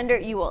bartender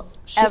you will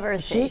ever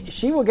see.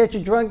 She will get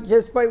you drunk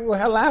just by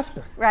her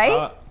laughter.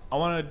 Right? I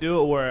want to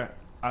do it where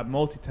I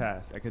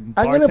multitask. I can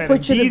I'm gonna bartend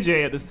put and you to-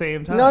 DJ at the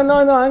same time. No.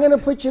 I'm going to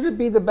put you to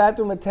be the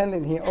bathroom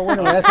attendant here. Oh, wait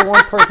a minute. That's a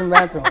one-person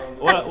bathroom.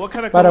 What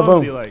kind of Bada cologne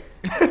boom. do you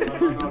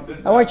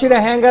like? I want you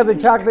to hang out the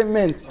chocolate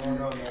mints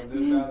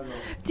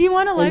Do you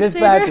want a in this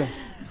lifesaver?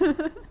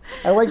 bathroom.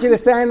 I want you to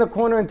stand in the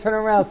corner and turn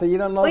around so you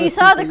don't know. Well, you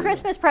saw the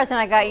Christmas present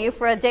I got you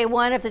for day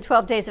one of the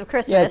 12 days of Yeah,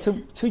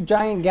 Christmas. two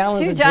giant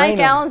gallons Two of giant Drano.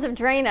 gallons of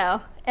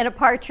Drano and a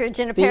partridge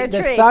and a pear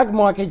The tree. stock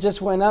market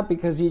just went up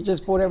because you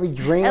just bought every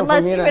Drano And from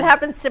let's here. see what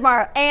happens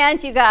tomorrow.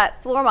 And you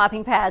got floor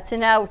mopping pads. So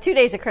now 2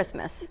 days of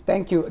Christmas.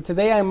 Thank you.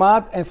 Today I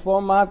mopped and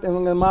floor mopped, and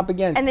I'm going to mop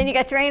again. And then you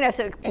got Drano,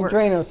 so it And works.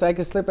 Drano, so I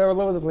can slip all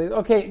over the place.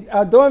 Okay,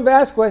 Dawn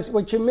Vasquez,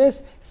 what you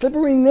missed,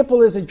 slippery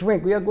nipple is a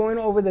drink. We are going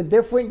over the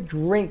different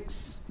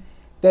drinks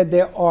that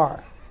there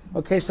are.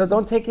 Okay, so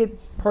don't take it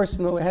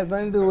personal. It has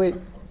nothing to do with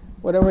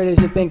whatever it is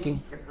you're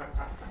thinking.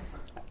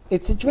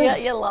 It's a drink. Yeah,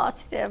 you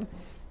lost him.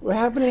 What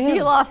happened to him?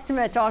 You lost him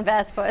at Dawn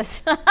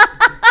Vasquez.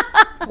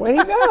 Where'd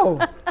he go?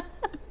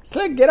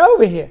 Slick, get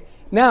over here.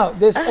 Now,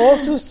 there's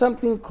also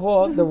something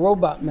called the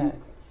Robot Man.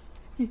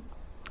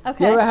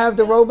 Okay. You ever have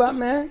the Robot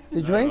Man,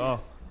 the drink? Oh,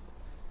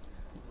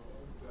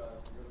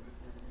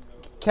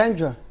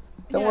 Kendra,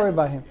 don't Yeah. worry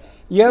about him.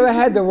 You ever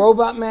had the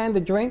Robot Man, the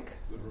drink?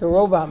 The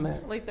Robot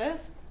Man. Like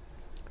this?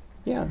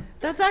 Yeah.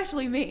 That's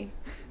actually me.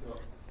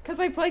 Because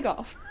I play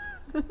golf.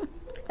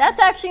 That's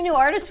actually a new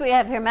artist we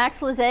have here, Max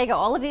Lazega.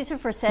 All of these are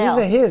for sale. These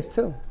are his,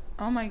 too.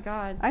 Oh my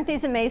God. Aren't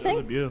these those are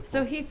amazing? beautiful.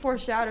 So he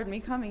foreshadowed me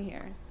coming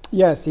here.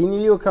 Yes, he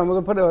knew you would come.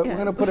 We're gonna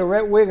Yes. put a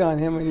red wig on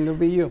him, and it'll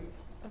be you.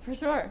 For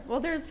sure. Well,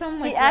 there's some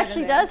like He red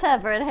actually in there. does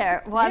have red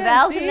hair. While Yeah,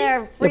 Val's in see?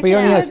 there but he freaking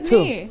only out. has That's two.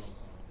 me.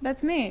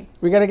 That's me.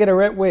 We gotta get a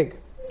red wig.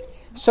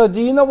 So, do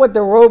you know what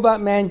the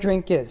Robot Man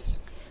drink is?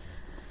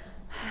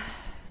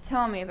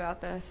 Tell me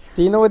about this.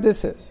 Do you know what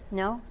this is?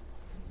 No?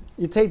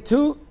 You take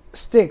two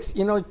sticks.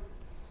 You know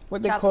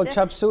what they call chop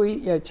Chopsticks? suey?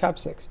 Yeah,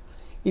 chopsticks.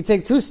 You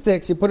take two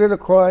sticks. You put it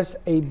across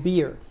a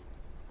beer,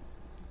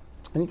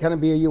 any kind of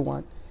beer you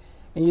want,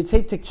 and you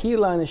take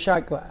tequila in a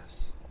shot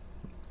glass,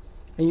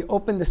 and you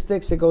open the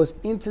sticks. It goes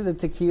into the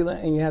tequila,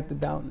 and you have to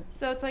down it.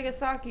 So it's like a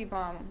sake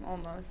bomb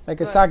almost. Like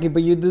a but- sake,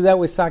 but you do that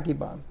with sake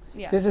bomb.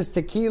 Yeah. This is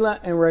tequila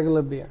and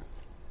regular beer.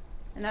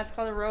 And that's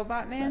called a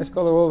Robot Man? That's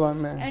called a Robot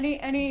Man.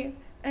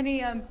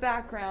 Any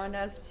background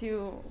as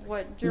to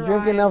what You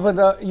derived...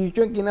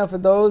 drink enough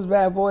of those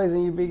bad boys,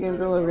 and you begin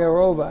to look like a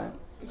robot.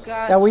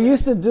 Gotcha. Now we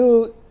used to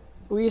do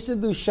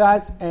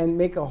shots and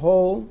make a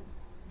hole,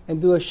 and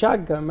do a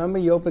shotgun. Remember,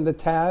 you open the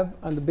tab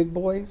on the big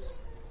boys,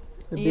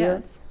 the beer.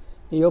 Yes.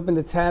 And you open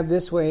the tab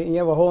this way, and you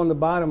have a hole in the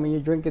bottom, and you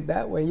drink it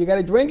that way. You got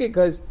to drink it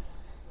because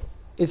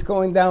it's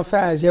going down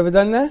fast. You ever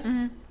done that?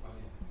 Mm-hmm.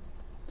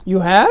 You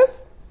have?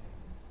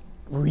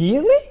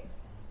 Really?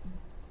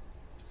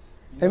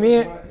 I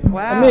mean,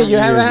 Wow. you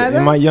haven't had in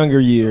that? my younger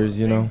years,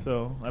 you I know. think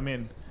so I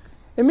mean,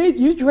 I mean,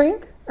 you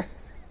drink?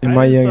 In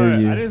my younger I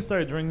didn't years.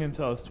 start drinking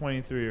until I was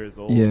 23 years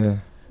old. Yeah.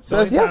 So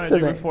The it's only time I drank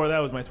yesterday. before that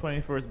was my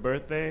 21st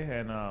birthday,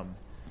 and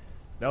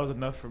that was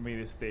enough for me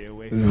to stay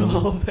awake for a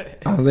little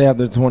bit. I was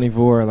after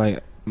 24,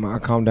 like, I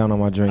calmed down on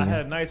my I drinking.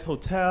 had a nice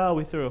hotel.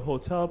 We threw a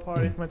hotel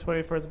party for my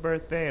 21st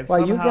birthday, and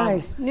Well, you somehow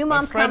guys, New my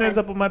mom's friend coming. ends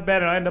up on my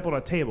bed, and I end up on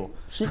a table.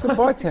 she could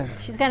bartend.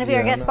 She's going to be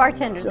our guest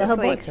bartender this Her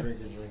week. bartender.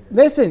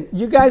 Listen,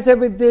 you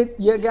ever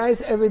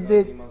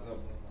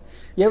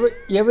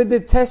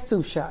did test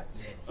tube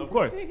shots? Of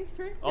course,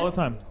 all the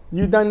time.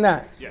 You done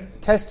that? Yes.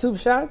 Test tube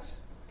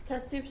shots?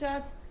 Test tube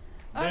shots?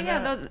 Oh, They're yeah,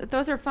 not-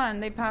 those are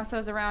fun. They pass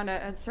those around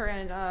at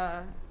certain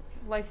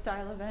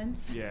lifestyle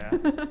events. Yeah.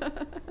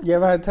 You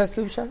ever had a test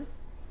tube shot?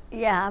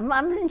 Yeah, I'm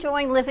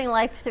enjoying living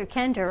life through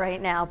Kendra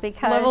right now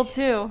because... Level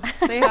 2,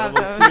 they have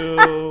Level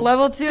those. 2.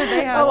 Level 2,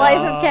 they have The life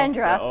those. of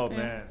Kendra. Oh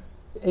man.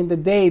 In the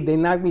day, they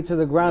knocked me to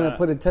the ground and Yeah.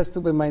 put a test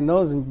tube in my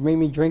nose and made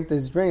me drink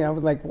this drink. I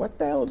was like, what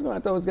the hell is going on?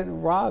 I thought I was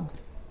getting robbed.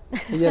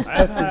 Yes,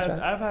 testing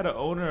shots. I've had an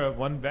owner of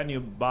one venue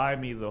buy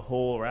me the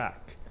whole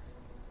rack,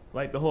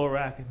 like the whole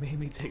rack, and made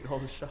me take all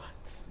the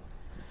shots.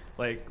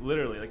 Like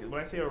literally, like when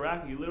I say a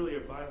rack, you literally are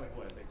buying like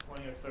what, like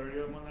 20 or 30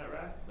 of them on that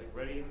rack, like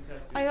ready and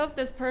tested. I hope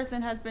this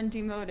person has been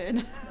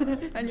demoted.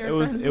 And It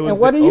was the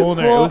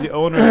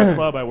owner of the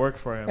club. I worked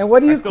for him. And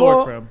what do you still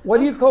work for call him. what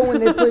do you call when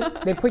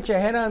they put your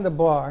head on the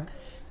bar,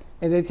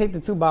 and they take the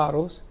 2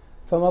 bottles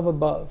from up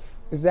above?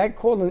 Is that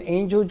called an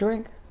angel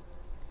drink?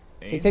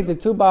 They take the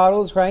 2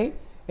 bottles, right?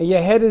 And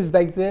your head is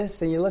like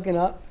this, and you're looking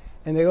up,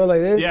 and they go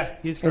like this. Yeah,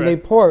 he's and correct. they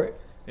pour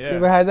it. Yeah. You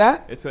ever had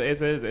that? It's an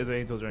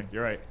angel drink.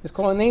 You're right. It's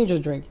called an angel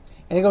drink,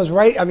 and it goes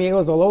right. I mean, it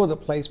goes all over the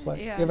place. But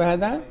Yeah. you ever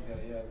had that?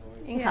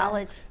 In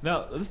college.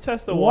 Now let's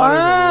test the water.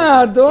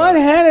 Wow, Dawn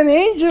had an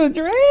angel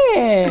drink.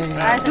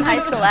 I was in high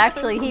school.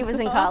 Actually, he was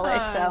in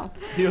college, so.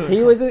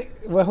 He was.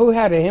 Well, who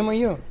had it? Him or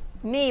you?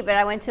 Me, but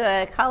I went to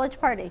a college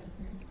party.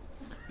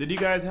 Did you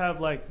guys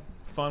have like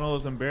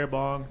funnels and beer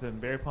bongs and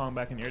beer pong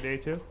back in your day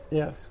too?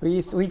 Yes,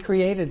 we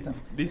created them.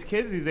 These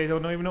kids these days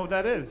don't even know what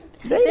that is.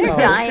 They're know.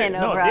 dying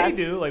No, over they us.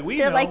 do. Like we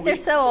They're know. like they're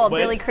so old. But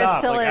Billy it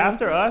stopped. Crystal Like and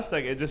after us,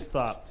 like it just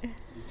stopped.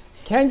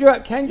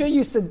 Kendra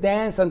used to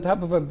dance on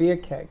top of a beer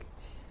keg.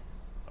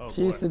 Oh,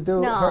 She boy. used to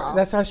do. No.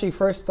 That's how she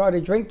first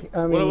started drinking.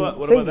 I mean, What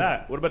about singing.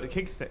 that? What about the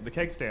keg stand? The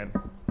keg stand.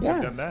 Yes.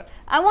 You've done that?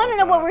 I want to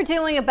know what God. we're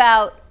doing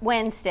about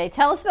Wednesday.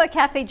 Tell us about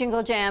Cafe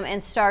Jingle Jam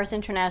and Stars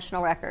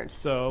International Records.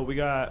 So we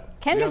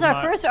got. Kendra's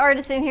our first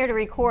artist in here to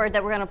record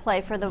that we're going to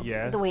play for the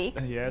week.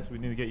 Yes, we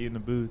need to get you in the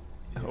booth,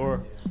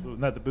 or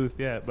not the booth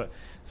yet. But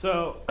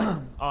so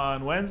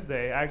on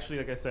Wednesday, actually,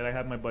 like I said, I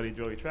had my buddy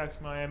Joey Trax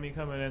from Miami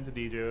coming in to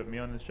DJ with me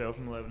on the show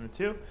from 11 to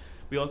 2.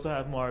 We also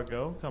have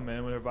Margot come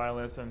in with her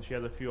violinist, and she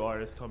has a few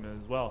artists come in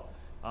as well.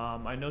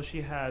 I know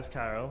she has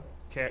Caro.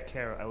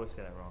 I would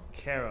say that wrong.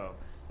 Caro.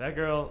 That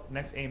girl,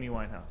 next Amy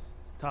Winehouse.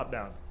 Top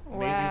down.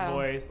 Amazing Wow.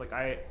 voice. Like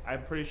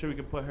I'm pretty sure we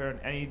could put her in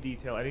any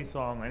detail, any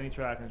song, any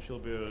track, and she'll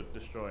be able to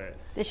destroy it.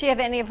 Does she have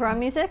any of her own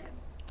music?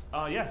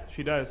 Yeah,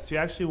 she does. She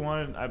actually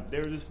wanted. They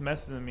were just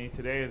messaging me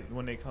today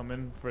when they come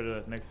in for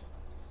the next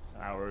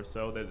hour or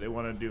so that they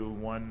want to do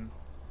one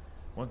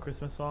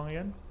Christmas song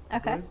again. I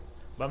Okay. believe.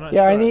 But I'm not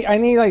Yeah, sure. I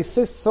need like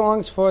 6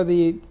 songs for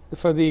the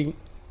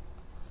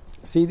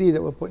CD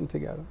that we're putting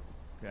together,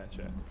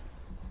 Gotcha.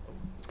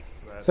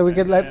 so we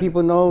could let And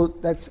people know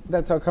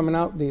that's our coming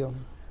out deal.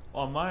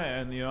 on my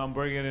end, I'm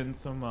bringing in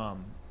some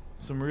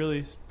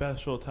really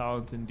special,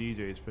 talented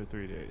DJs for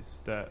 3 days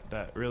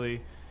that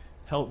really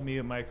helped me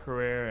in my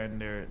career, and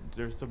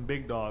there's some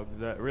big dogs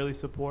that really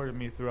supported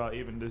me throughout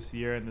even this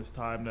year and this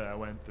time that I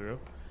went through.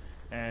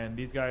 And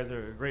these guys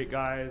are great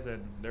guys,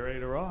 and they're ready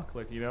to rock.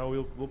 Like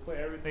we'll play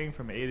everything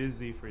from A to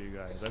Z for you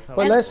guys. That's how.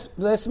 But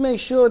let's make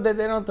sure that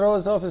they don't throw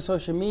us off of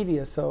social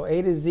media. So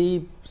A to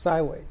Z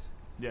sideways.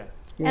 Yeah.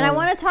 You And I know?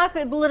 want to talk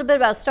a little bit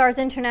about Stars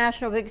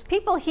International because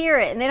people hear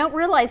it and they don't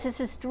realize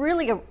this is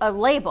really a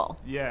label.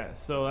 Yeah,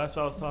 so that's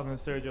what I was talking to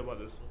Sergio about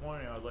this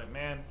morning. I was like,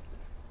 man,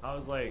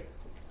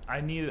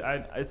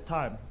 it's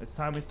time. It's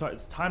time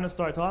to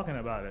start talking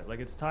about it.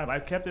 Like, it's time.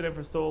 I've kept it in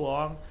for so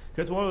long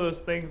because it's one of those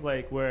things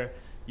like where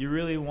you're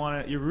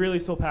really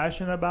so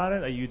passionate about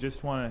it that you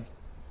just want to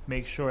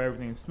make sure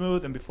everything's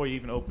smooth and before you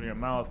even open your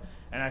mouth.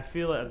 And I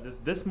feel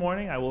that this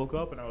morning I woke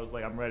up and I was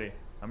like, I'm ready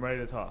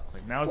to talk.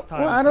 Like, now it's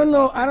time. Well, to I start don't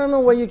know. talking. I don't know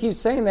why you keep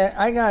saying that.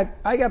 I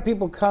got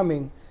people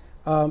coming.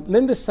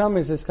 Linda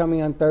Summers is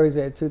coming on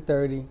Thursday at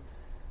 2:30,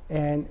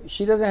 and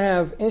she doesn't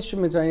have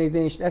instruments or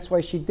anything. That's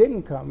why she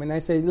didn't come. And I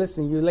said,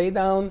 listen, you lay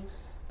down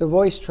the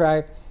voice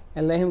track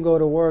and let him go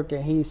to work,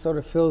 and he sort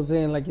of fills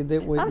in like you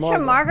did with. I'm sure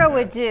Margot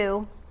would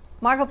do.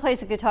 Margot plays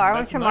the guitar.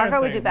 That's I'm sure another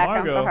Margot would thing. do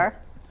background for Margot,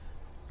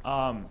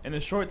 her. In the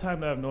short time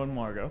that I've known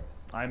Margot,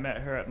 I met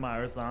her at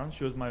Myers Lounge.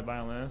 She was my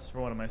violinist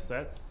for one of my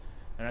sets,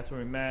 and that's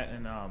where we met,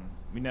 and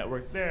we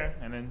networked there,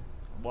 and then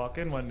walk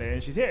in one day,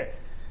 and she's here.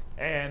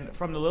 And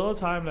from the little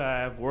time that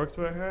I've worked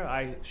with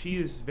her, she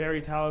is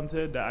very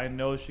talented, that I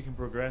know she can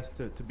progress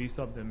to be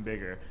something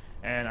bigger.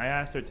 And I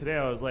asked her today,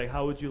 I was like,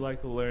 how would you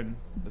like to learn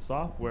the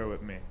software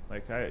with me?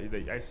 Like,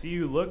 I see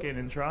you looking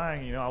and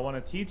trying, I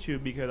want to teach you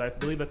because I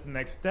believe that's the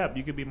next step.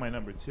 You could be my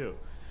number 2.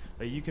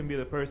 Like, you can be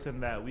the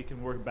person that we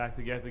can work back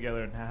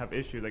together and have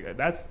issues. Like,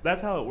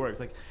 that's how it works.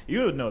 Like,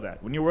 you would know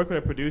that. When you work with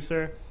a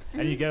producer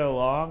and you get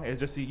along, it's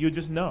just, you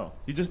just know.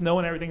 You just know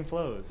when everything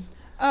flows.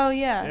 Oh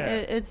yeah, Yeah.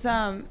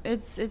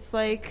 It's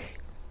like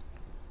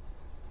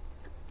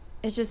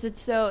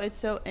it's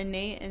so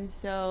innate and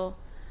so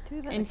Do we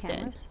have other instant.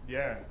 cameras?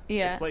 Yeah.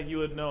 Yeah. It's like you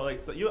would know. Like,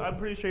 I'm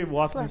pretty sure you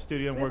walked in the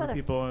studio and worked with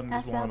people and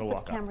just wanted to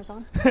walk out. Cameras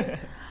on.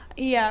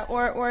 Yeah,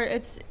 or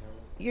it's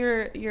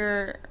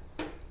you're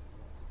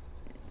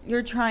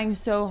trying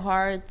so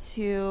hard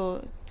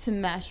to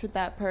mesh with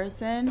that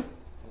person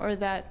or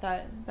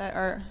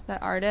that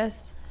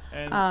artist.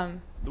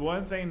 And the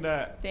one thing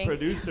that Thank you.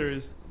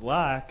 producers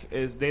lack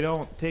is they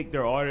don't take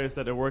their artists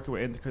that they're working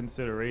with into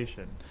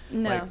consideration.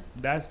 No. Like,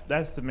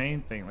 that's the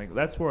main thing. Like,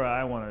 that's where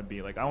I want to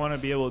be. Like, I want to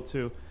be able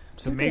to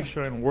make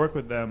sure and work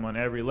with them on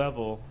every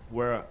level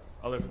where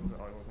other people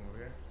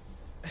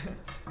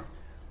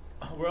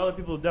where other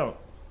people don't.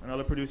 and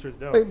other producers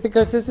don't.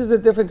 Because this is a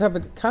different type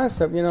of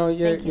concept. You know,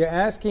 you're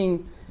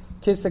asking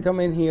kids to come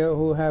in here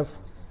who have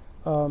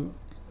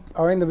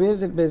are in the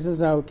music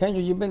business now.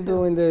 Kendra, you've been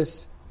doing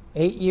this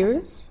 8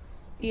 years?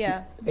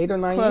 Yeah. 8 or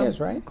 9 years,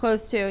 right?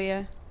 Close to,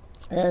 yeah.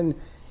 And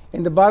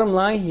the bottom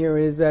line here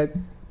is that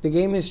the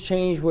game has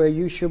changed where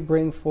you should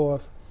bring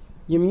forth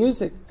your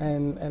music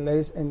and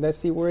let's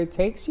see where it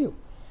takes you.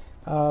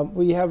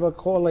 We have a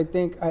call, I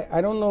think. I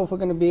don't know if we're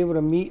going to be able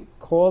to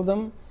call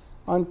them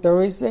on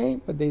Thursday,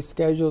 but they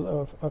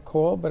scheduled a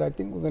call, but I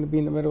think we're going to be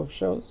in the middle of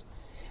shows.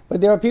 But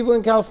there are people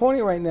in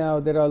California right now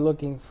that are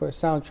looking for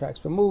soundtracks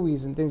for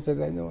movies and things that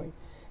they're doing,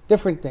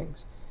 different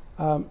things.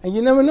 And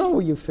you never know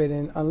where you fit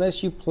in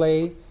unless you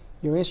play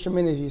your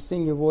instrument, as you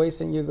sing your voice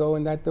and you go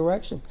in that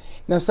direction.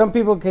 Now, some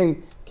people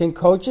can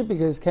coach it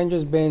because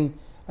Kendra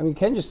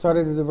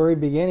started at the very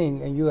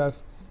beginning, and you have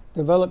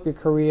developed your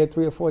career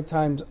 3 or 4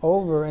 times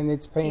over, and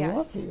it's paying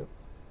off for you.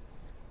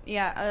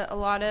 Yeah, a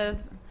lot of,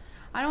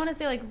 I don't want to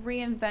say like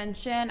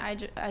reinvention.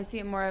 I see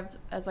it more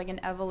as like an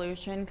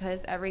evolution,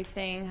 because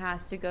everything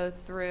has to go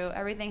through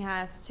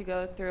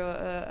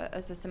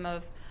a system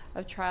of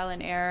trial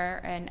and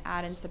error and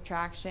add and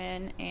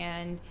subtraction.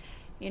 And,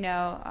 you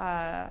know,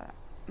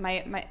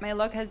 my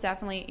look has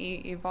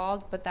definitely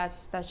evolved, but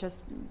that's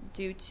just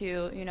due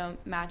to, you know,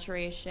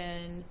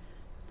 maturation,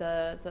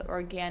 the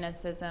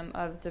organicism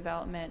of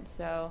development.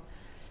 So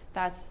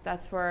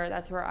that's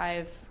where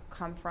I've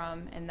come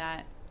from in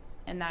that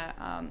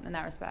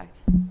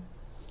respect.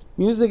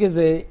 Music is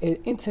an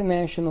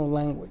international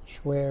language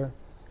where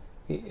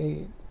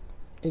it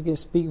can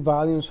speak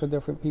volumes for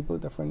different people,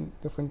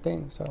 different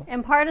things. So.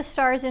 And part of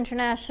Stars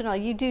International,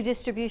 you do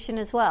distribution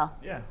as well.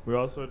 Yeah, we're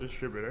also a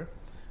distributor.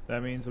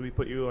 That means that we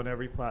put you on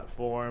every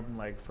platform,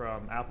 like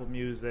from Apple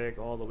Music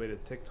all the way to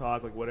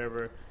TikTok, like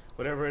whatever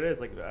it is,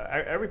 like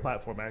every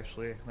platform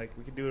actually. Like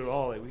we can do it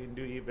all. Like we can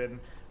do even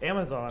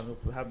Amazon.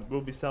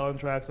 We'll be selling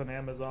tracks on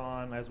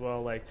Amazon as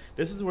well. Like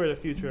this is where the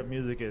future of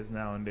music is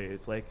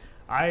nowadays. Like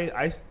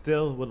I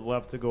still would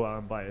love to go out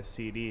and buy a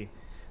CD,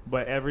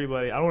 but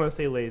everybody, I don't want to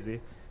say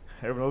lazy.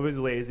 Everybody's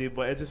lazy,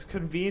 but it's just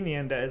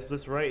convenient that it's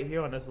just right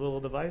here on this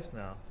little device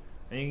now.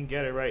 And you can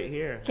get it right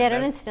here. Get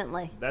it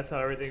instantly. That's how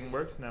everything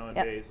works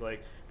nowadays. Yep.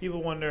 Like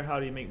people wonder, how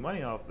do you make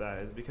money off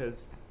that? It's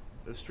because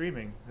the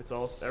streaming. It's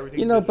all everything.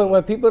 You know, digital. But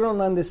what people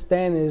don't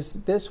understand is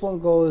this one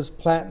goes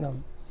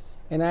platinum,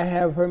 and I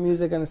have her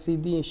music on a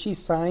CD, and she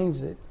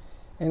signs it,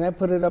 and I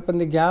put it up in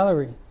the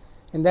gallery,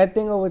 and that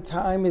thing over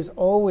time is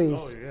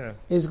always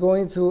is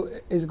going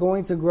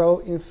to grow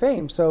in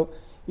fame. So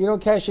you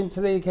don't cash in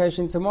today, you cash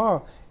in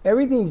tomorrow.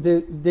 Everything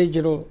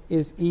digital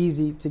is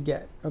easy to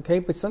get, okay?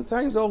 But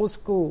sometimes old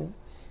school,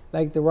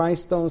 like the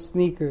rhinestone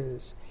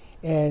sneakers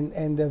and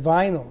the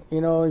vinyl.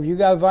 You know, if you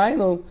got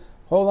vinyl,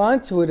 hold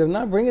on to it. If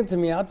not, bring it to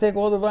me. I'll take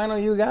all the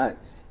vinyl you got,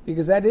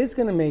 because that is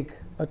going to make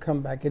a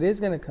comeback. It is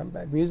going to come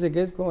back. Music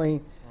is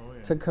going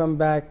to come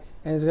back,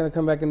 and it's going to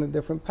come back in a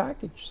different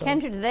package. So.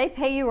 Kendra, do they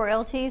pay you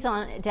royalties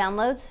on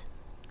downloads?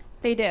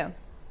 They do.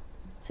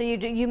 So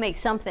you make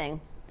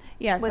something.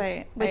 Yes,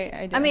 I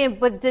do. I mean,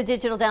 with the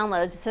digital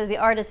downloads, so the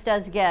artist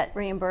does get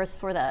reimbursed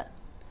for that.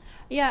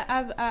 Yeah,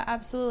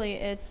 absolutely.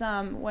 It's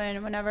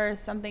whenever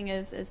something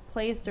is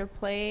placed or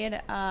played,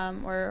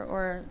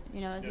 or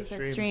you know, as you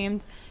said,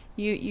 streamed,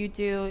 you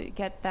do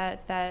get that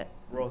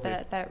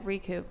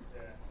recoup.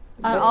 Yeah.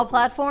 On all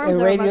platforms,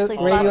 and or mostly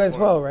radio as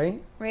well,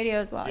 right? Radio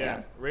as well.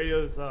 Yeah.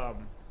 Radio's a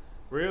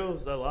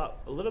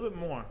little bit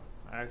more.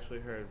 I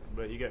actually heard,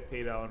 but you get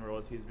paid out on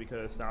royalties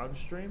because of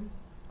SoundStream.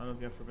 I don't know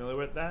if you're familiar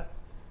with that.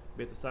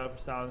 We have to sign up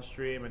for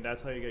SoundStream, and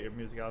that's how you get your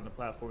music out on the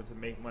platform to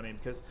make money.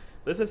 Because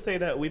let's just say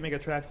that we make a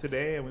track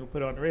today and we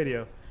put it on the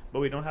radio,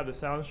 but we don't have the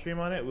SoundStream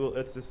on it.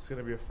 It's just going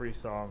to be a free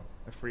song,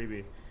 a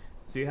freebie.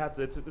 So you have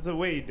to. It's a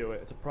way you do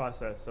it. It's a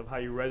process of how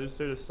you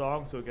register the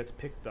song so it gets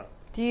picked up.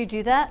 Do you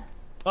do that?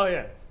 Oh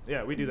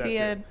yeah, we do that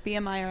via too.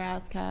 BMI or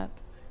ASCAP.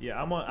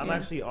 Yeah, I'm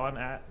actually on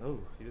Oh,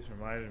 you just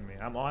reminded me.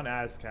 I'm on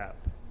ASCAP.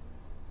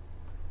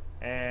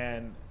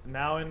 And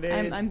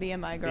nowadays, I'm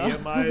BMI girl.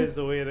 BMI is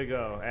the way to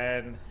go.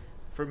 And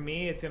for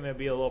me, it's going to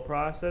be a little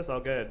process.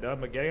 I'll get it done,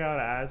 but getting out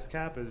of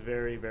ASCAP is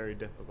very, very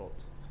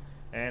difficult.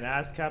 And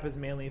ASCAP is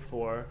mainly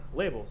for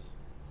labels,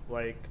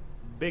 like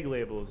big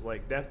labels,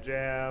 like Def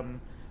Jam,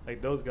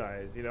 like those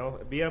guys. You know,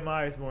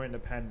 BMI is more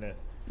independent.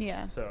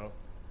 Yeah. So.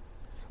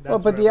 Well,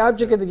 but the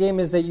object of the game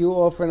is that you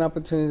offer an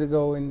opportunity to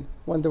go in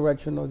one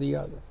direction or the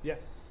other. Yeah.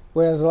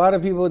 Whereas a lot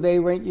of people, they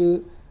rent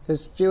you,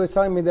 because G was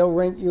telling me they'll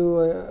rent you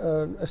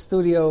a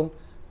studio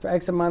for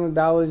X amount of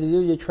dollars. You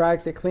do your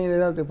tracks, they clean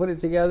it up, they put it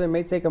together. It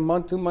may take a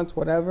month, 2 months,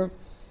 whatever,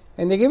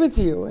 and they give it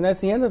to you, and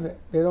that's the end of it.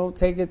 They don't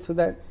take it to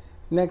that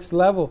next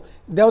level.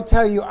 They'll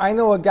tell you, I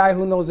know a guy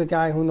who knows a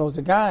guy who knows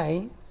a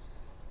guy,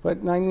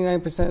 but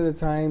 99% of the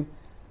time,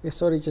 it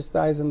sort of just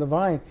dies on the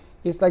vine.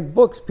 It's like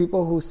books,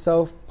 people who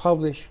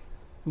self-publish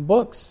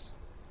books.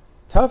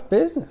 Tough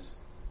business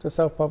to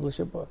self-publish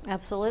a book.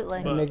 Absolutely.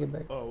 And make it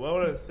big. Oh, what I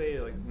want to say,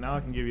 like, now I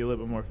can give you a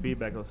little bit more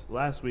feedback.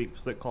 Last week,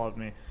 Slick called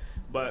me.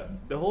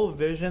 But the whole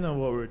vision of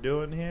what we're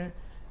doing here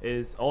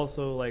is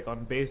also, like,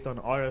 based on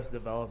artist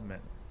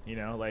development. You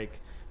know, like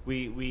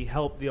we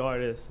help the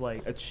artists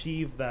like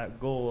achieve that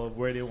goal of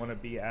where they want to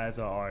be as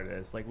an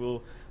artist. Like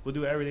we'll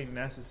do everything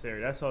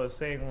necessary. That's what I was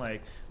saying.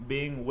 Like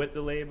being with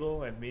the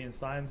label and being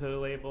signed to the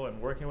label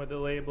and working with the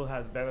label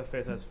has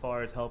benefits as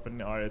far as helping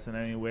the artist in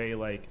any way.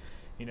 Like,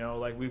 you know,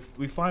 like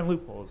we find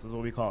loopholes is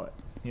what we call it,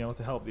 you know,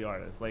 to help the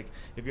artist. Like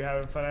if you're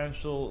having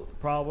financial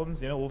problems,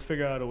 you know, we'll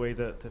figure out a way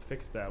to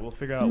fix that. We'll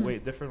figure out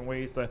different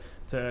ways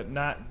to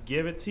not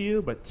give it to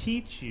you, but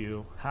teach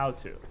you how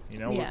to, you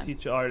know, we'll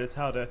teach artists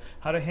how to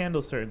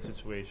handle certain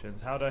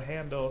situations, how to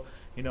handle,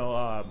 you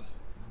know,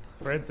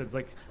 for instance,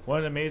 like one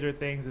of the major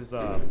things is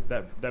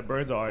that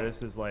burns an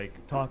artist is like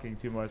talking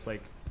too much,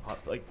 like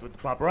with the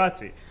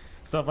paparazzi.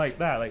 Stuff like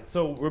that. Like,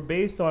 so we're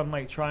based on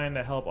like trying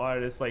to help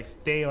artists like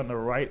stay on the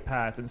right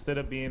path instead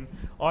of being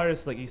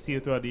artists like you see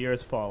throughout the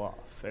years fall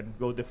off and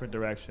go different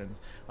directions.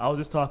 I was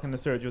just talking to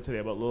Sergio today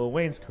about Lil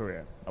Wayne's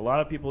career. A lot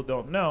of people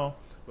don't know,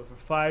 but for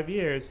 5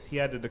 years he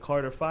had the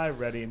Carter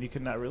 5 ready and he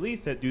could not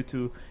release it due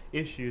to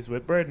issues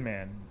with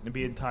Birdman and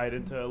being tied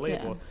into a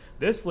label. Yeah.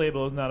 This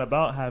label is not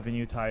about having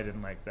you tied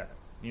in like that.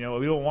 You know,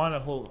 we don't want to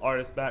hold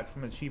artists back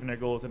from achieving their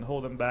goals and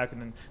hold them back and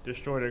then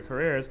destroy their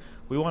careers.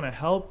 We want to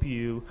help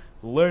you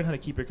learn how to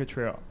keep your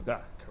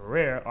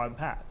career on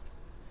path.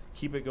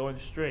 Keep it going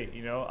straight,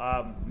 you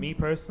know. Me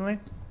personally,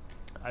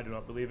 I do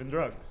not believe in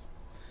drugs,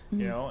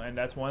 you know, and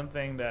that's one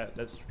thing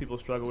that's people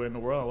struggle with in the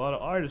world. A lot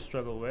of artists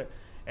struggle with.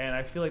 And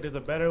I feel like there's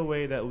a better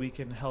way that we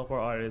can help our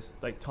artists,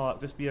 like talk,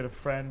 just being a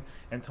friend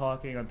and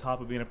talking on top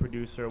of being a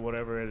producer or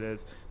whatever it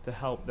is, to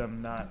help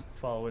them not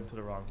follow into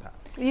the wrong path.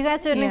 You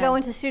guys are going to go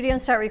into studio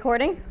and start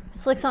recording?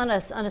 Slick's on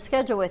a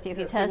schedule with you.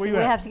 He says we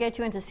have to get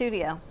you into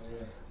studio.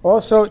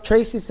 Also,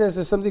 Tracy says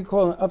there's something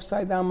called an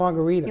upside down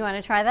margarita. You want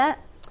to try that?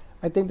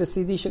 I think the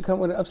CD should come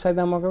with an upside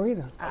down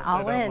margarita.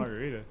 I'll win.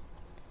 Margarita.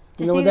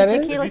 You know what that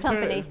is? Tequila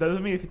company.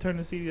 Doesn't mean if you turn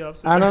the CD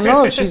upside I don't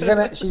know. She's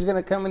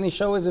gonna come in and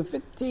show us in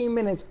 15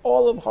 minutes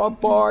all of her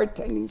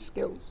bartending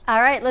skills.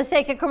 All right, let's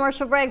take a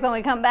commercial break. When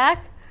we come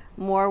back,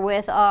 more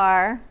with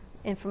our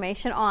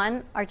information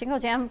on our Jingle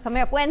Jam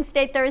coming up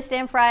Wednesday, Thursday,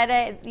 and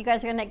Friday. You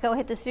guys are gonna go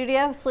hit the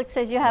studio. Slick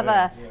says you have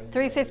a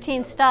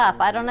 3:15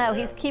 stop. I don't know.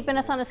 He's keeping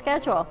us on a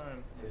schedule.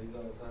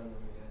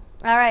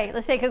 All right,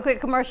 let's take a quick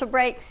commercial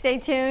break. Stay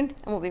tuned,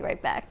 and we'll be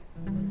right back.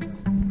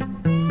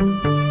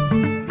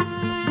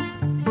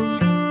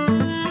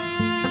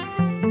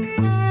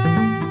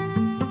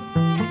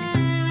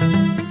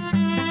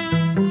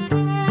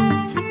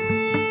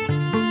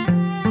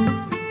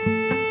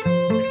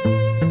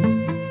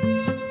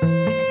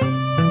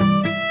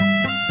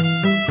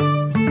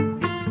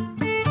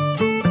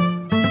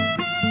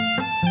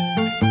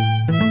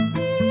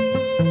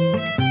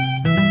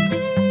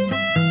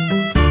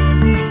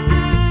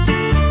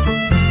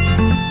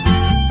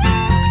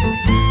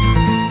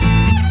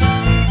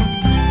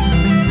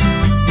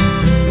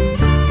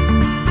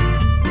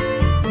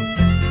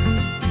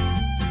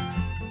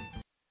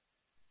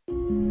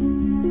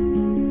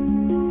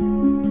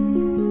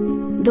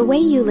 The way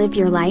you live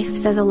your life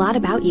says a lot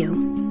about you.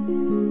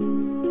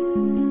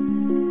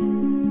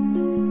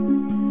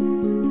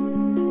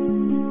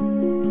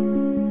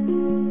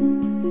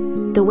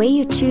 The way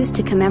you choose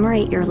to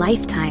commemorate your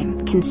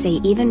lifetime can say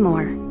even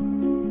more.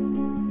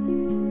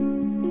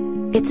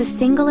 It's a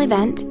single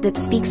event that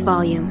speaks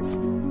volumes.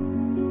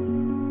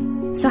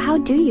 So how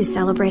do you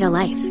celebrate a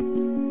life?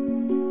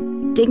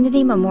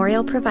 Dignity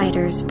Memorial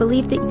Providers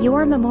believe that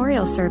your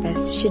memorial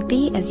service should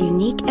be as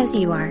unique as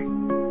you are,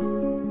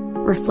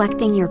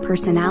 reflecting your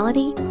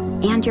personality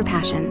and your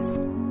passions.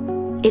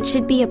 It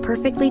should be a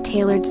perfectly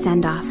tailored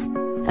send-off,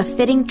 a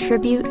fitting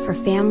tribute for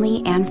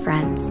family and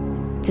friends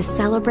to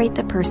celebrate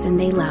the person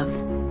they love.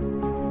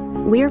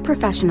 We're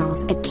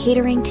professionals at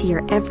catering to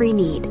your every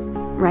need,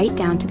 right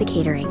down to the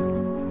catering.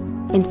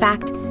 In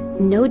fact,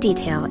 no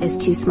detail is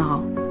too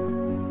small.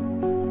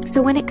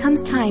 So when it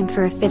comes time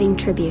for a fitting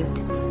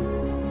tribute,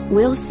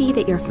 we'll see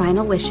that your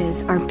final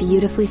wishes are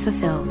beautifully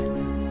fulfilled.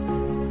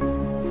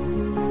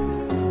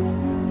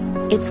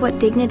 It's what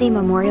Dignity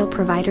Memorial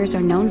Providers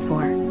are known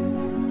for.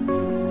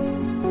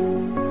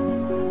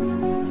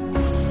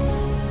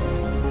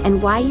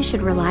 And why you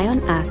should rely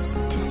on us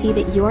to see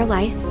that your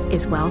life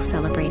is well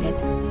celebrated.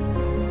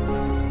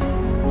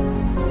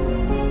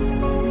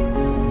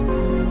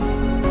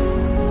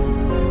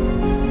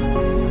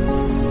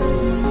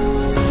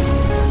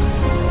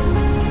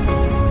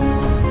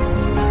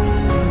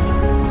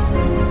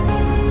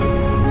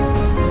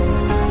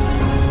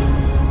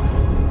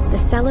 The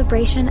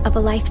celebration of a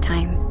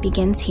lifetime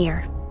begins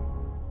here.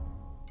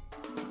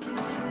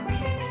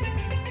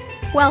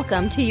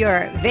 Welcome to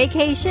your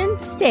vacation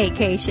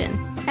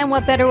staycation. And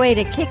what better way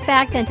to kick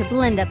back than to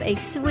blend up a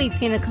sweet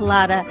pina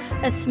colada,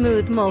 a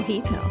smooth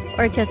mojito,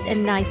 or just a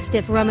nice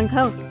stiff rum and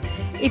coke.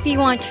 If you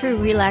want true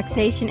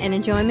relaxation and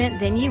enjoyment,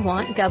 then you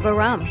want Gubba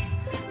Rum.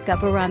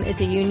 Gubba Rum is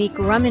a unique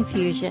rum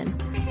infusion.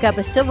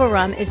 Gubba Silver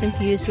Rum is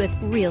infused with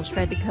real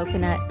shredded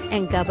coconut,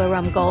 and Gubba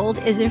Rum Gold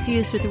is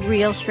infused with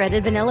real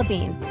shredded vanilla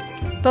bean.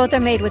 Both are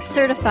made with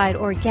certified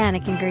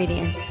organic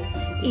ingredients.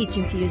 Each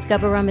infused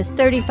Gubba Rum is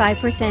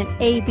 35%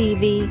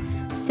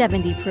 ABV,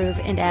 70 proof,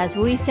 and as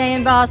we say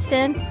in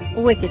Boston,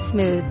 wicked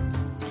smooth.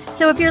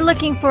 So if you're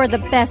looking for the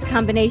best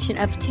combination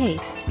of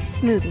taste,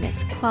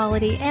 smoothness,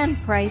 quality, and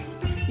price,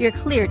 your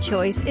clear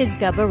choice is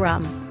Gubba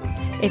Rum.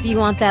 If you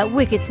want that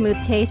wicked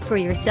smooth taste for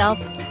yourself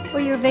or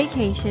your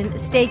vacation,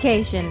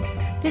 staycation,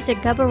 visit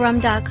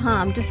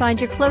GubbaRum.com to find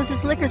your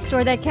closest liquor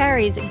store that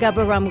carries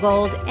Gubba Rum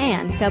Gold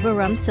and Gubba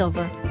Rum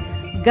Silver.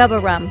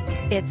 Gubba Rum,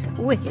 it's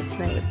wicked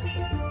smooth.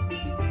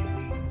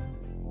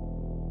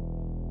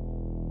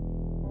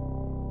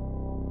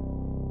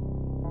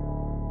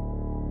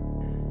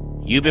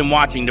 You've been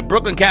watching the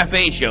Brooklyn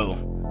Cafe Show.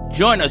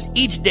 Join us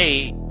each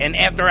day and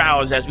after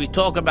hours as we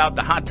talk about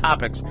the hot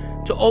topics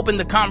to open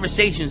the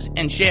conversations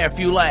and share a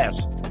few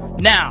laughs.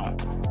 Now,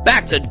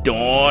 back to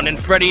Dawn and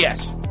Freddie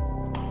S.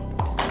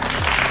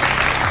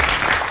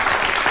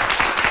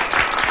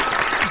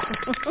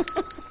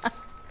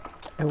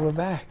 And we're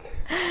back.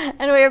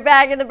 And we're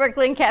back in the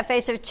Brooklyn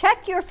Cafe. So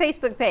check your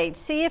Facebook page.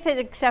 See if it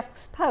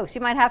accepts posts.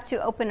 You might have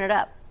to open it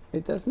up.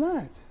 It does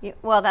not.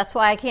 Well, that's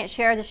why I can't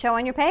share the show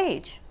on your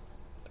page.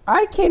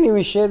 I can't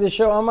even share the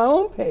show on my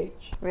own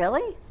page.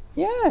 Really?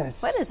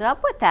 Yes. What is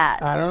up with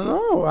that? I don't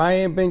know. I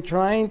have been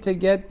trying to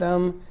get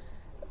them.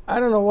 I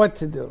don't know what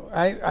to do.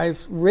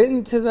 I've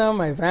written to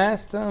them. I've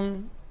asked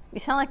them. You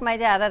sound like my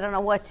dad. I don't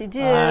know what to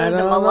do. I The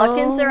don't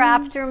Moluccans know. are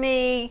after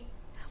me.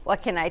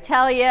 What can I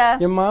tell you?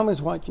 Your mom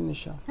is watching the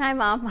show. Hi,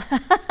 Mom.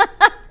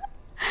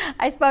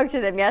 I spoke to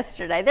them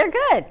yesterday. They're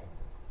good.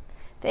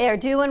 They are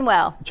doing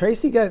well.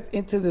 Tracy got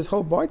into this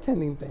whole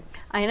bartending thing.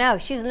 I know.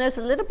 She knows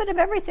a little bit of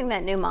everything,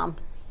 that new mom.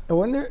 I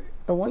wonder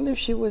if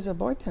she was a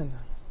bartender.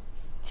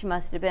 She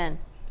must have been.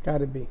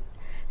 Gotta be.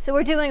 So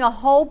we're doing a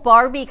whole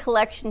Barbie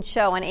collection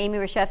show on Amy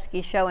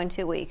Reshevsky's show in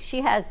 2 weeks.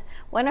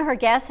 One of her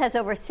guests has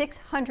over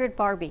 600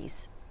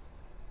 Barbies.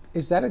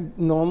 Is that a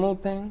normal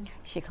thing?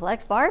 She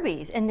collects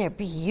Barbies, and they're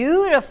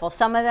beautiful.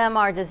 Some of them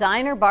are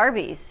designer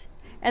Barbies,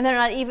 and they're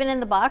not even in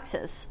the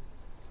boxes.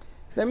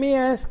 Let me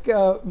ask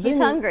Vinny. He's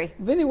hungry.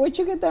 Vinny, where'd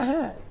you get the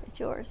hat?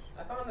 It's yours.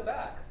 I found the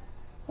back.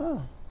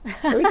 Oh.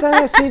 Every time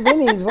I see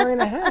Vinny, he's wearing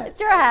a hat. It's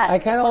your hat. I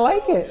kind of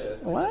like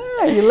it. Wow,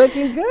 you're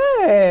looking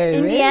good.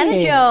 Indiana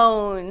Vinny.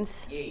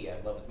 Jones. Yeah,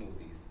 I love his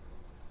movies.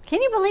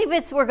 Can you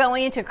believe we're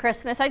going into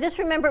Christmas? I just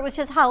remember it was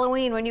just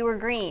Halloween when you were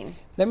green.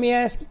 Let me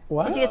ask,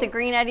 what? Did you get the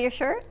green out of your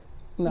shirt?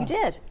 No. You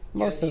did.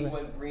 Most Yeah, of he it.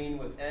 went green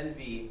with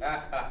envy.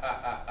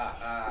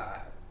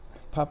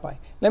 Popeye.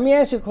 Let me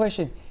ask you a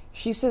question.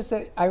 She says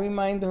that I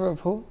remind her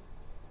of who?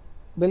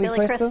 Billy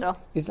Crystal?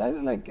 Is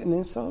that like an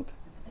insult?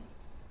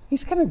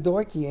 He's kind of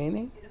dorky, ain't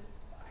he?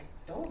 I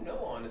don't know,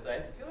 honestly. I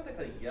feel like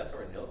that's a yes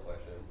or a no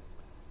question.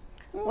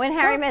 When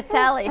Harry Met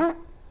Sally.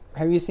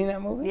 Have you seen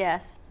that movie?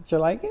 Yes. Did you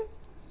like it?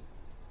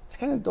 It's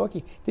kind of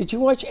dorky. Did you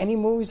watch any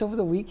movies over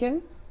the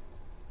weekend?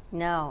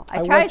 No.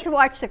 I tried to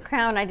watch The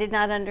Crown. I did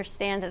not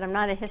understand it. I'm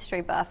not a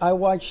history buff. I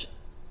watched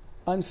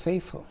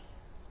Unfaithful.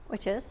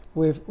 Which is?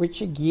 With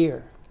Richard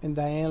Gere and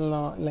Diane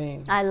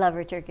Lane. I love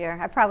Richard Gere.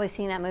 I've probably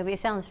seen that movie. It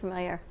sounds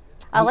familiar.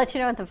 I'll let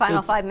you know in the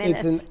final 5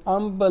 minutes. It's an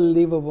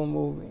unbelievable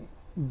movie.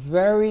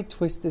 Very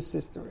Twisted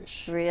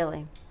Sister-ish.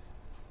 Really?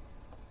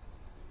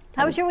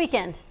 How was your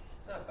weekend?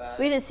 Not bad.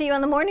 We didn't see you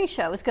on the morning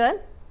show. It was good?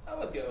 That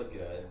was good. It was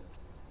good.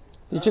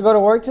 Did you go to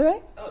work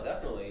today? Oh,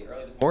 definitely.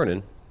 Early this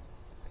morning.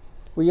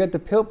 Were you at the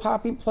pill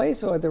popping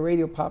place or at the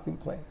radio popping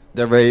place?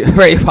 The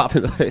radio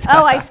popping place.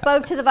 Oh, I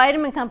spoke to the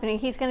vitamin company.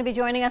 He's going to be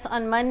joining us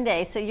on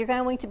Monday. So you're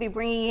going to be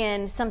bringing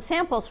in some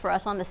samples for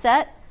us on the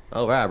set.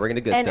 Oh, wow. Bringing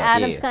the good and stuff.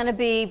 Adam's going to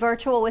be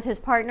virtual with his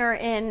partner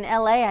in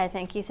L.A., I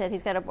think. He said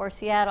he's got or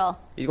Seattle.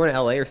 He's going to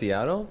L.A. or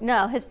Seattle?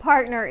 No, his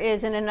partner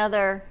is in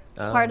another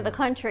part of the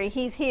country.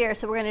 He's here,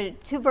 so we're going to do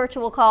 2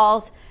 virtual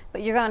calls,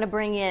 but you're going to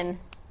bring in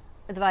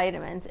the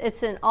vitamins.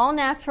 It's an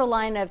all-natural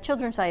line of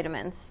children's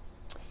vitamins.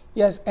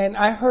 Yes, and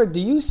I heard,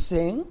 do you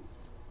sing?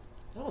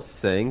 I don't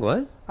sing.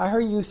 What? I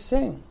heard you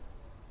sing.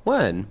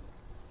 When?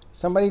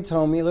 Somebody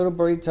told me, a little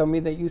birdie told me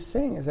that you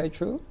sing. Is that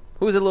true?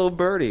 Who's a little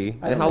birdie?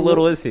 I And don't how know.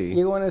 little is he?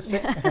 You want to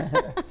sing?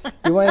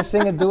 You want to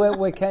sing a duet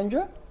with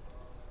Kendra?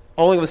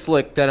 Only with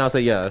Slick, then I'll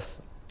say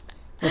yes.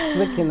 What's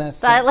Slick in that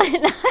song?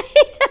 Silent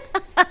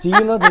Night. Do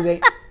you know that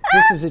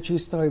this is a true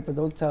story, but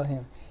don't tell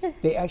him.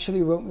 They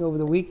actually wrote me over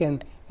the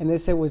weekend, and they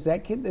said, was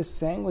that kid that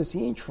sang, was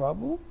he in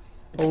trouble?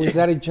 Or was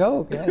that a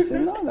joke? And I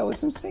said, no, that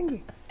was him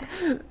singing.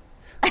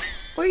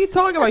 What are you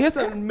talking about? He has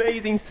an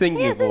amazing He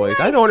singing has a voice.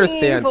 nice I don't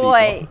understand singing people.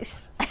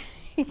 voice.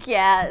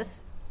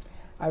 Yes.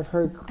 I've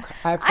heard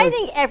I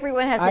think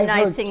everyone has a I've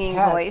nice heard singing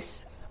cats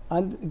voice.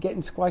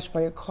 Getting squashed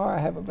by a car, I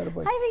have a better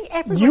voice. I think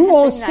everyone You has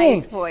won't a sing.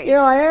 nice voice. You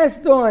know, I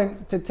asked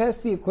Dawn to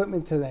test the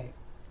equipment today.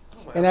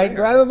 And I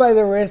grab her by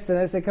the wrist and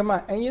I said, come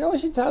on. And you know what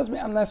she tells me?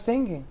 I'm not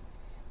singing.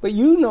 But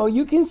you know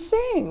you can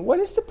sing. What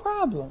is the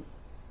problem?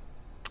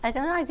 I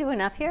don't know. I do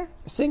enough here.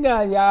 Sing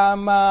a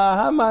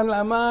Yama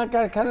Lama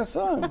kind of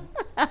song.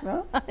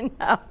 No?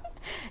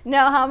 No,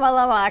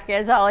 Hamalamaka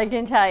is all I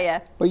can tell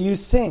you. But you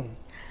sing.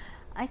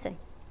 I sing.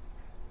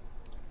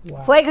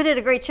 Wow. Fuego did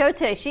a great show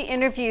today. She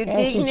interviewed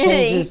And she Dignity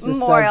changes the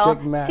Memorial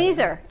subject matter.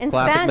 Caesar in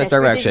Classic Spanish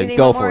misdirection. for Dignity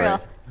Go for Memorial.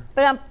 it.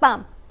 But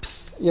bum.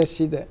 Yes,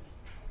 she did.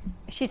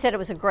 She said it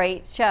was a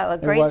great show, a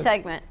great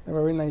segment. A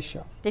very nice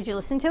show. Did you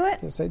listen to it?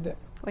 Yes, I did.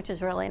 Which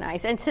is really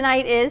nice. And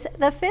tonight is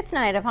the 5th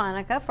night of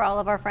Hanukkah for all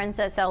of our friends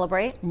that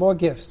celebrate. More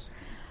gifts.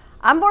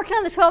 I'm working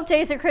on the 12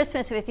 days of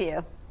Christmas with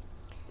you.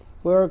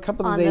 We're a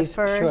couple of days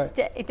short. On the first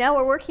day. No,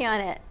 we're working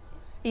on it.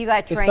 You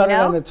got Drano. It started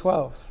on the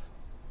 12th.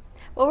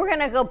 Well, we're going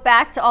to go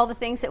back to all the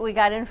things that we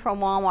got in from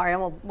Walmart,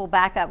 and we'll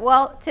back up.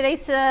 Well,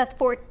 today's the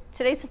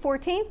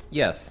 14th?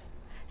 Yes.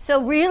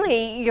 So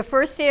really, your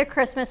first day of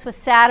Christmas was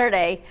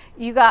Saturday.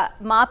 You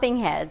got mopping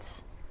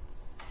heads.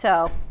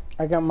 So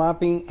I got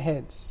mopping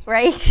heads.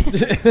 Right?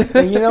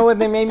 And you know what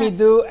they made me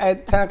do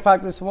at 10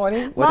 o'clock this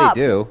morning? What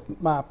they do?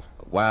 Mop.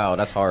 Wow,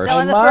 that's harsh. So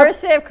on the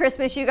first day of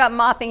Christmas, you got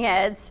mopping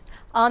heads.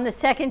 On the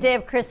second day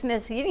of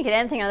Christmas, you didn't get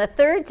anything. On the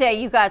third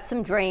day, you got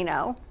some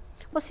Drano.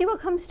 We'll see what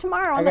comes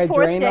tomorrow on the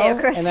 4th day of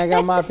Christmas. And I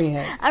got mopping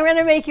heads. I'm going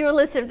to make you a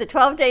list of the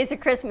 12 days of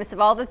Christmas of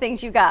all the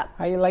things you got.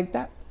 How you like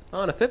that?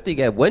 On the 5th, you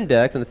get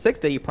Windex. On the 6th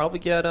day, you probably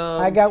get...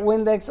 I got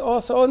Windex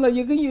also. Oh, no,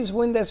 you can use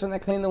Windex when I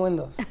clean the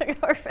windows.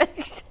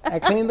 Perfect. I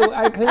clean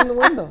the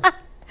windows.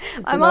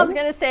 My mom's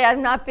going to say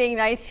I'm not being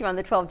nice to you on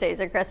the 12 days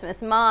of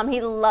Christmas. Mom,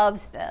 he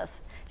loves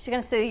this. She's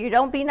going to say, you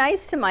don't be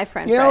nice to my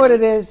friend You know Freddie.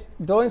 what it is?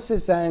 Dawn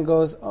sits down and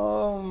goes,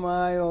 oh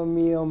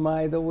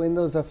my, the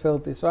windows are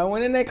filthy. So I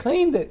went in and I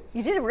cleaned it.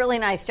 You did a really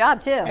nice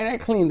job, too. And I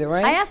cleaned it,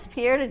 right? I asked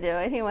Pierre to do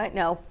it. He went,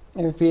 no.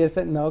 And Pierre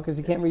said no, because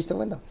he can't reach the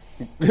window.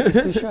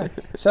 It's too short.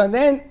 So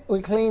then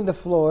we cleaned the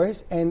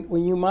floors, and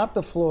when you mop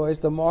the floors,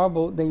 the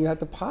marble, then you have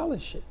to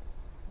polish it.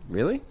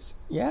 Really?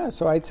 Yeah,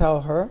 so I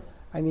tell her,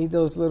 I need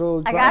those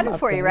little I got it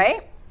for you,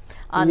 right?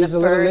 On the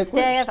first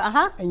day of,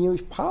 and you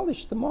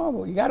polish the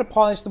marble. You got to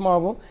polish the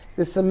marble.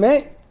 The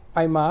cement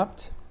I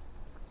mopped,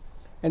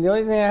 and the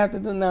only thing I have to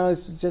do now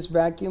is just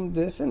vacuum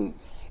this. And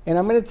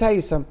I'm going to tell you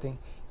something.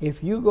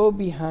 If you go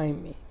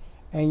behind me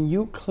and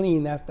you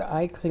clean after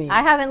I clean,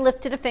 I haven't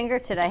lifted a finger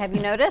today. Have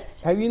you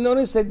noticed? Have you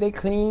noticed that they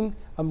clean?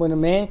 When a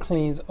man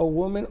cleans, a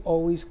woman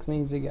always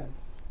cleans again.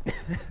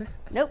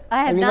 Nope,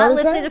 I have not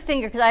lifted a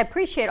finger because I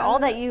appreciate all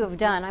that you have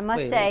done. I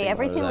must say,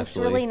 everything looks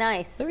really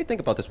nice. Let me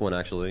think about this one,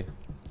 actually.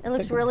 It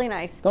looks really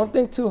nice. Don't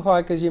think too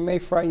hard because you may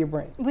fry your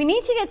brain. We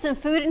need to get some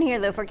food in here,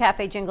 though, for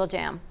Cafe Jingle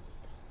Jam.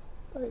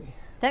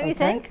 Don't you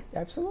think?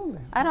 Absolutely.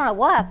 I don't know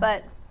what,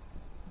 but...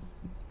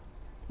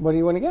 What do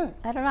you want to get?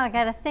 I don't know. I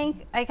got to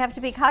think. I have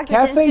to be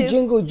cognizant. Cafe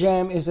Jingle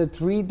Jam is a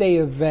 3-day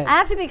event. I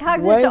have to be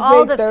cognizant to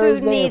all the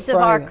food needs of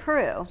our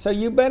crew. So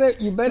you better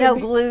no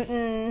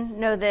gluten,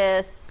 no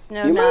this,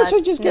 no nuts. You might as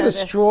well just get a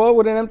straw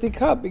with an empty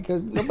cup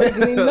because nobody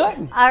can eat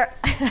nothing.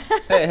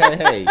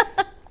 Hey.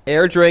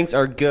 Air drinks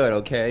are good,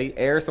 okay?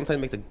 Air sometimes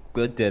makes a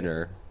good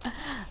dinner.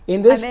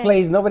 In this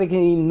place, nobody can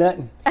eat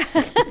nothing.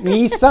 You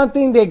eat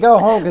something, they go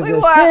home because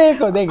they're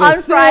sick or they get sick.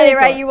 On Friday,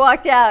 right, you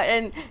walked out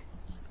and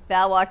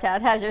Val walked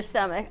out. How's your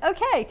stomach?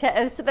 Okay.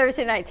 It's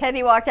Thursday night.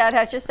 Teddy walked out.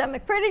 How's your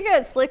stomach? Pretty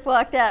good. Slick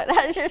walked out.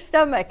 How's your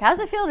stomach? How's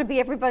it feel to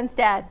be everyone's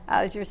dad?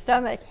 How's your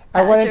stomach?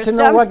 I wanted to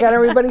know what got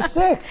everybody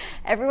sick.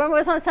 Everyone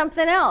was on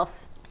something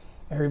else.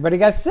 Everybody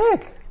got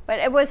sick. But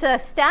it was a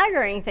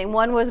staggering thing.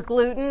 One was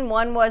gluten.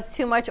 One was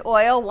too much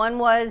oil. One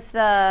was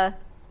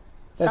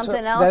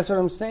something else. That's what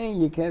I'm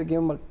saying. You can't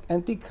give them an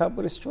empty cup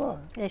with a straw.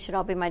 They should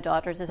all be my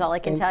daughters is all I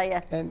can tell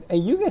you. And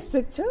you get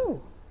sick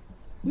too.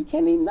 You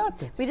can't eat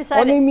nothing. We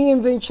decided. Only me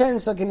and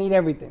Vincenzo can eat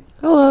everything.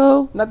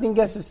 Hello. Nothing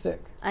gets us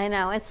sick. I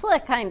know. It's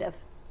Slick, kind of.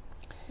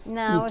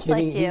 No, it's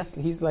kidding? like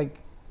you. He's like,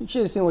 you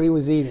should have seen what he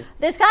was eating.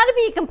 There's got to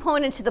be a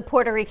component to the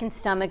Puerto Rican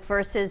stomach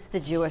versus the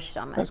Jewish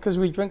stomach. That's because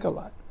we drink a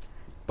lot.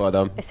 But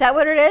is that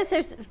what it is?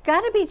 There's got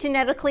to be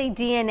genetically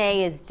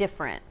DNA is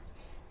different.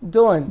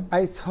 Dawn,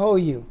 I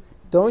told you,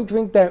 don't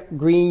drink that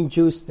green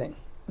juice thing.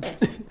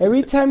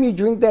 Every time you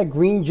drink that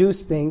green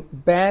juice thing,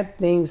 bad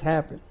things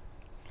happen.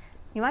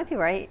 You might be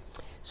right.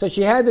 So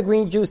she had the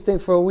green juice thing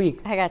for a week.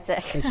 I got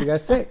sick. And she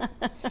got sick.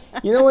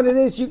 You know what it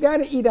is? You got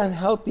to eat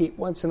unhealthy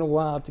once in a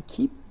while to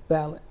keep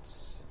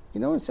balance.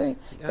 You know what I'm saying?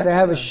 Got to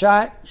have a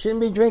shot.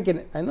 Shouldn't be drinking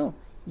it. I know.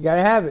 You got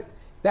to have it.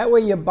 That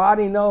way your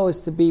body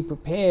knows to be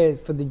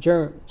prepared for the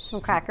germs.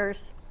 Some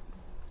crackers.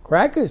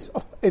 Crackers.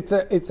 Oh, it's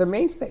a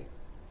mainstay.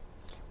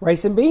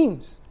 Rice and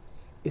beans.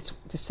 It's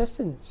the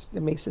sustenance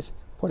that makes us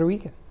Puerto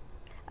Rican.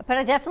 But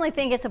I definitely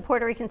think it's a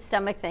Puerto Rican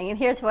stomach thing. And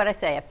here's what I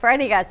say. If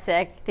Freddie got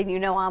sick, then you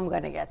know I'm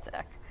going to get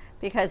sick.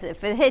 Because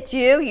if it hits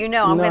you, you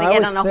know I'm going to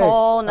get on a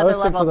whole another level. I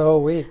was sick for the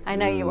whole week. I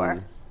know you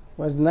were.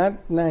 Was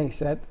not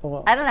nice at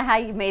all. I don't know how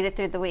you made it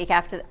through the week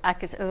after,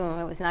 because it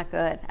was not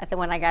good. At the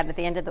one I got at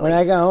the end of the week. When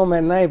I got home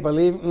at night,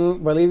 believe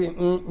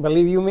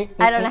you me.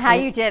 I don't know how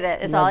you did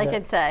it. Is all I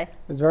can say.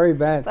 It's very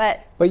bad.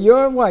 But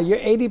you're what? You're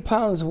 80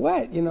 pounds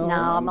wet. You know. No,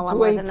 I'm a lot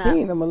more than that.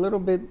 218. I'm a little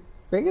bit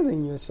bigger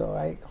than you, so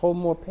I hold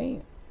more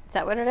pain. Is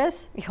that what it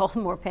is? You hold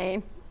more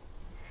pain.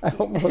 I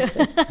hold more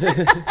pain.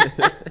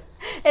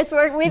 It's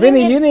work.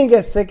 Vinny, you didn't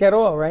get sick at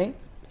all, right?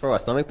 For what,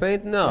 stomach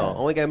pain? No,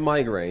 only get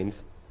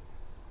migraines.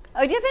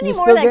 Oh, do you have any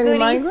more of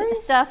that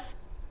goodies stuff?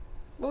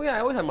 Well, yeah, I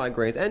always have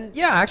migraines. And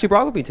yeah, I actually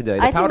brought with me today.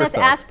 I think that's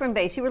aspirin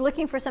based. You were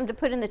looking for some to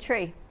put in the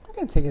tree. I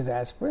can take his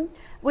aspirin.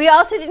 We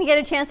also didn't get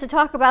a chance to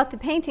talk about the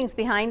paintings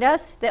behind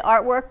us, the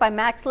artwork by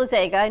Max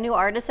Lazega, a new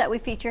artist that we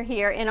feature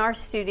here in our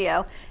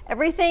studio.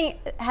 Everything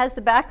has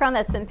the background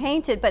that's been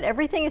painted, but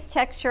everything is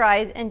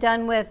texturized and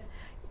done with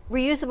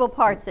reusable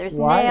parts. There's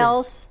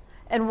nails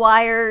and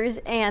wires,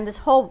 and this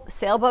whole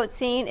sailboat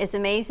scene is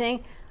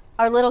amazing.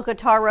 Our little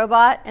guitar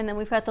robot, and then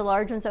we've got the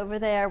large ones over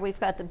there. We've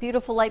got the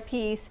beautiful light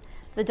piece,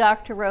 the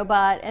doctor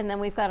robot, and then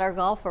we've got our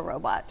golfer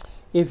robot.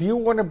 If you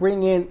want to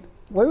bring in,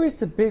 where is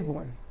the big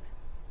one?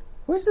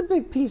 Where's the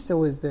big piece that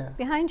was there?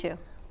 Behind you.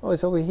 Oh,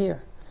 it's over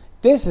here.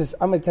 This is,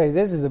 I'm going to tell you,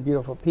 this is a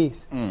beautiful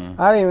piece. I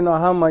don't even know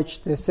how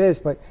much this is,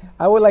 but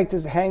I would like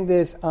to hang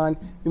this on.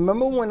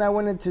 Remember when I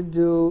wanted to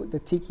do the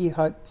Tiki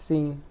Hut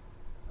scene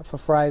for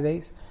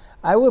Fridays?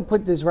 I would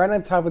put this right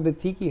on top of the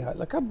Tiki Hut.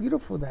 Look how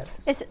beautiful that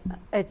is.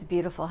 It's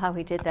beautiful how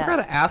he did that. I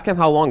forgot to ask him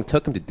how long it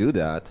took him to do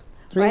that.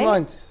 3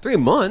 months. 3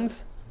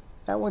 months?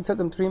 That one took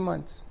him 3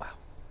 months. Wow.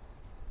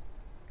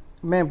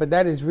 Man, but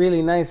that is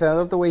really nice. I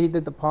love the way he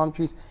did the palm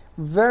trees.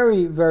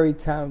 Very, very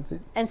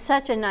talented. And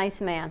such a nice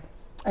man.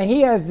 And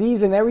he has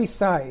these in every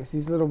size,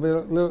 these little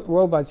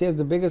robots. He has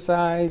the bigger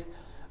size.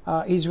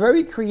 He's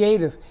very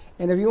creative.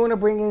 And if you want to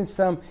bring in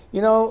some,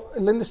 you know,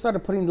 Linda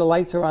started putting the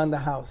lights around the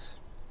house.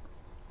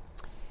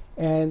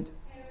 And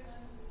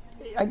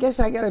I guess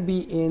I got to be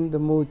in the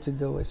mood to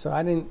do it. So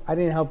I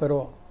didn't help at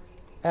all.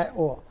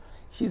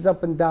 She's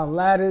up and down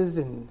ladders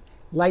and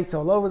lights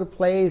all over the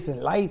place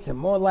and lights and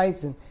more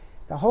lights. And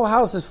the whole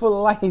house is full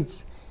of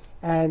lights.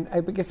 And I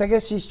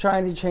guess she's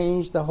trying to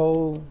change the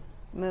whole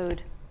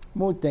mood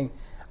thing.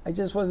 I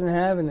just wasn't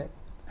having it.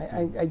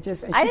 I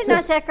did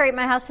not decorate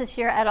my house this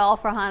year at all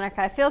for Hanukkah.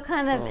 I feel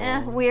kind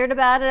of weird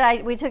about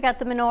it. We took out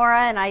the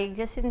menorah and I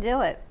just didn't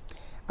do it.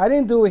 I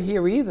didn't do it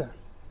here either.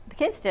 The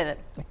kids did it.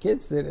 The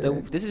kids did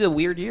it. This is a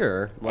weird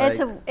year.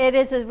 It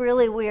is a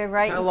really weird,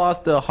 right? I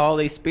lost the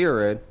holiday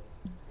spirit.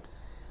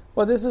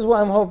 Well, this is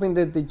why I'm hoping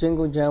that the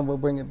Jingle Jam will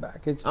bring it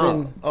back. It's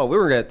been. Oh, we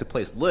were going to get the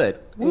place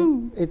lit.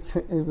 Woo!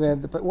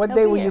 What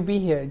day will you be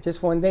here?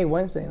 Just one day,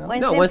 Wednesday, no?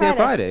 Wednesday and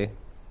Friday.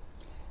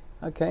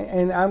 Okay,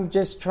 and I'm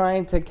just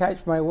trying to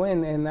catch my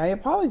wind, and I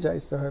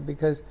apologize to her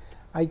because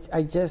I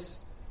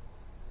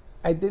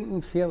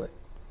didn't feel it.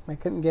 I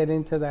couldn't get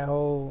into that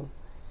whole.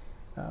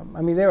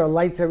 There are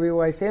lights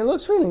everywhere. I say it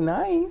looks really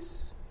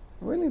nice.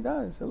 It really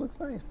does. It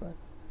looks nice, but.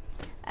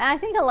 I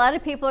think a lot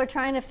of people are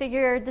trying to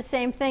figure the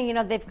same thing. You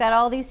know, they've got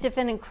all these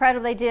different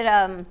incredible. They did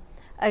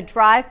a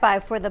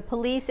drive-by for the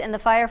police and the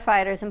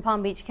firefighters in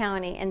Palm Beach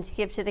County and to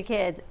give to the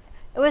kids.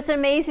 It was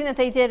amazing that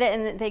they did it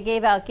and that they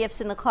gave out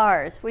gifts in the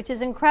cars, which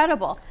is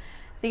incredible.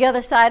 The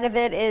other side of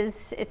it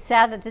is it's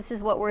sad that this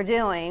is what we're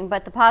doing,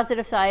 but the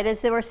positive side is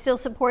they were still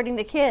supporting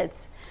the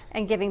kids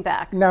and giving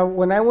back. Now,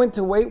 when I went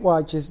to Weight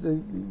Watchers,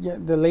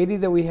 the lady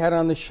that we had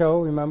on the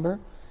show, remember,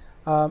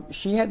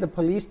 she had the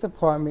police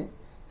department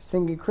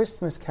singing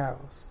Christmas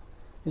carols.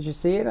 Did you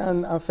see it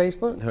on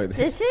Facebook?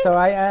 Did she? So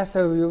I asked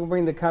her, "You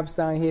bring the cops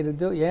down here to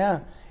do it?"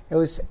 Yeah, it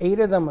was 8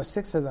 of them or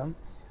 6 of them.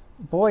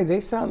 Boy, they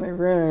sound like.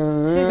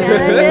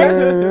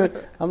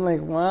 I'm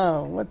like,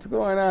 wow, what's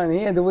going on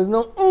here? There was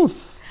no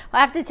oomph. I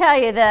have to tell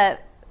you, the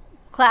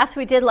class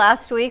we did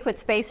last week with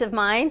Space of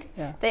Mind,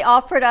 they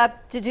offered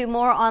up to do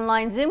more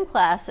online Zoom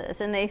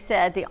classes, and they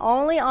said the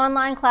only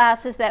online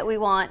classes that we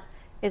want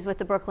is with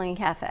the Brooklyn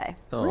Cafe.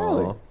 Oh.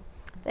 Really?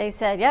 They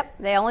said, yep,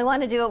 they only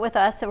want to do it with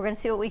us, so we're going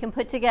to see what we can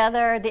put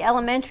together. The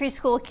elementary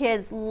school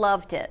kids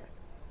loved it.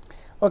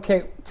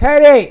 Okay,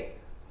 Teddy,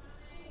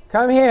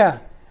 come here.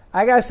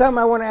 I got something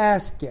I want to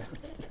ask you.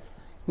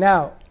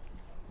 Now,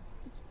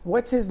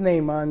 what's his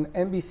name on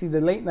NBC, the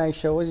late night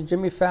show? Was it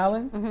Jimmy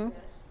Fallon? Mm-hmm.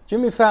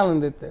 Jimmy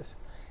Fallon did this.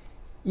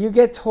 You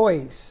get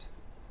toys,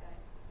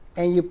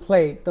 and you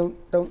play. Don't,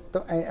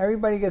 and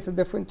everybody gets a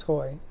different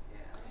toy,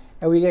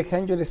 and we get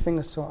Kendra to sing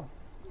a song.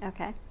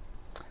 Okay.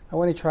 I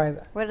want to try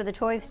that. What do the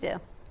toys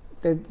do?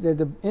 They're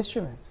the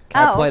instruments.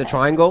 Can I play the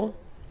triangle?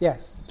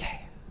 Yes. Yeah.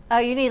 Oh,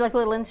 you need like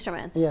little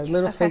instruments. Yeah,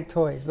 little fake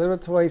toys. Little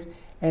toys.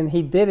 And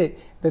he did it.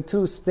 The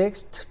 2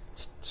 sticks,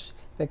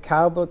 the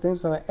cowbell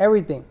things,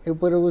 everything.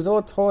 But it was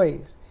all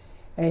toys.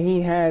 And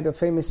he had a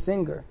famous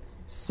singer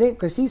sing,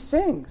 because he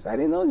sings. I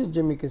didn't know that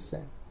Jimmy could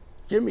sing.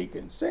 Jimmy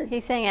can sing. He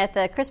sang at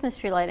the Christmas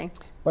tree lighting.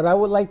 But I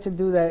would like to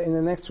do that in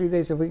the next 3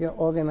 days if we can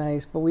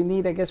organize. But we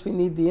guess we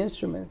need the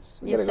instruments.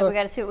 We got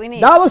to see what we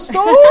need. Dollar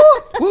store?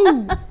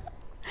 Woo!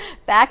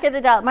 Back at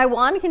the dollar. My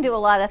wand can do a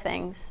lot of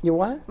things. Your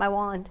what? My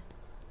wand.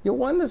 Your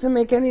wand doesn't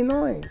make any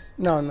noise.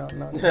 No.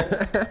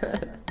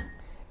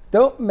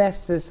 Don't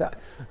mess this up.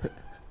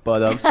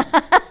 But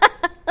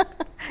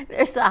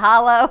there's the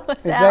hollow sound.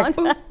 Is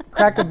that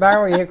Cracker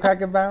Barrel? You hear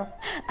Cracker Barrel?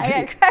 I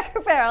got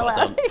Cracker Barrel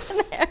out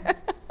there.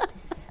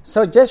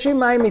 So just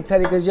remind me,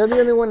 Teddy, because you're the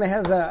only one that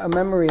has a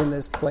memory in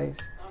this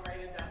place.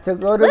 To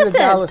go to the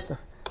dollar store.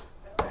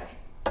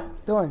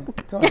 Doing.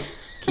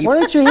 Why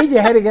don't you hit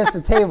your head against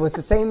the table? It's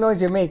the same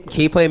noise you're making.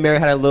 Can you play Mary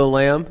Had a Little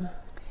Lamb?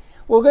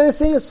 We're going to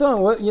sing a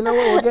song. Well, you know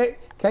what? We'll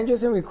get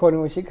Kendra's in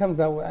recording. When she comes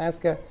out, we'll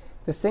ask her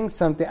to sing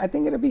something. I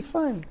think it'll be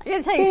fun. I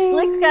gotta tell you,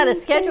 Slick's got a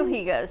schedule.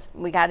 He goes,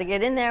 we got to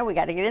get in there. We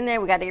got to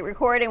get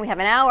recording. We have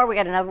an hour. We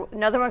got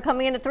another one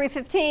coming in at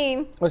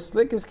 3:15. Well,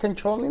 Slick is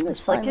controlling this.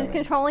 Slick is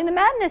controlling the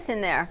madness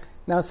in there.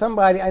 Now,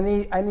 somebody, I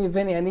need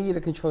Vinny. I need you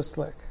to control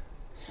Slick.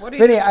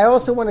 Vinny, I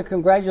also want to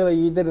congratulate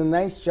you. You did a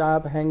nice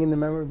job hanging the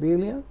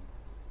memorabilia.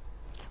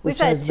 We've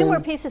got two more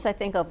pieces, I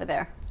think, over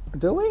there.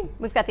 Do we?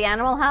 We've got the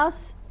Animal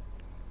House.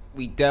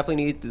 We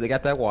definitely they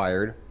got that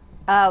wired.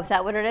 Oh, is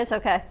that what it is?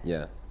 Okay.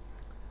 Yeah.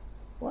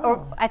 Wow.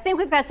 Or I think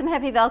we've got some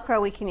heavy Velcro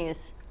we can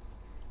use.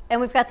 And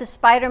we've got the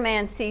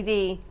Spider-Man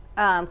CD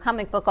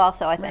comic book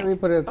also, I think. Maybe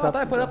put it up top.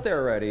 I put it up there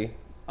already.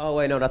 Oh,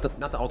 wait, no, not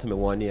the ultimate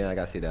one. Yeah, I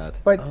got to see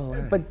that.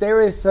 But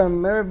there is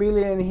some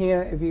memorabilia in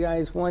here if you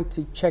guys want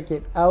to check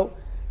it out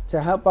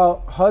to help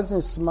out Hugs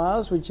and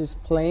Smiles, which is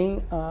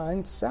playing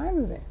on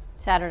Saturday.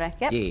 Saturday,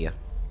 yep. Yeah.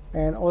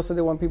 And also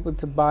they want people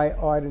to buy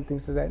art and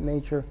things of that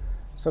nature.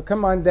 So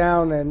come on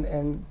down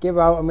and give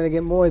out. I'm going to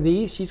get more of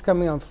these. She's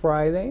coming on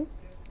Friday.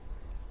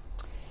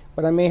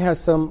 But I may have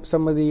some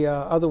of the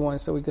other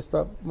ones so we can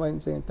start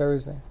Wednesday and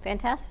Thursday.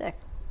 Fantastic.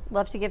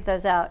 Love to give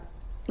those out.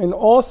 And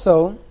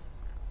also,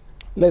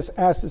 let's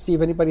ask to see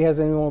if anybody has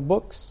any more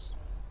books.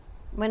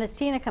 When is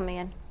Tina coming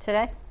in?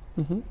 Today?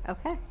 Mm-hmm.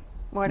 Okay.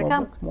 More to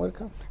come. More to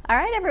come. All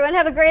right, everyone.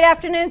 Have a great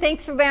afternoon.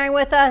 Thanks for bearing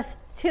with us.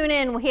 Tune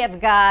in. We have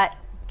got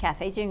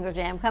Cafe Jingle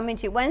Jam coming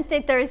to you Wednesday,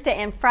 Thursday,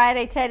 and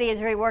Friday. Teddy is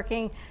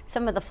reworking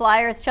some of the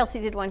flyers. Chelsea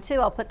did one too.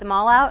 I'll put them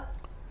all out.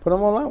 Put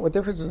them all out? What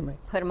difference does it make?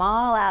 Put them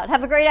all out.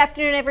 Have a great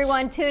afternoon,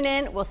 everyone. Tune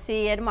in. We'll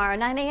see you tomorrow,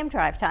 9 a.m.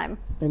 drive time.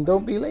 And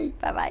don't be late.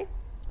 Bye-bye.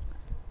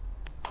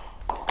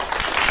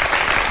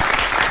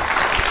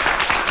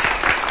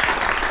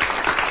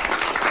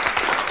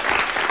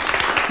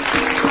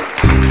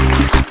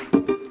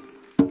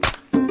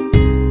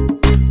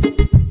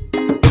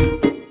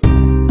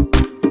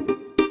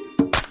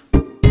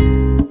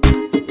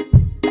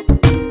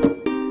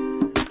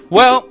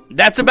 Well,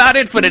 that's about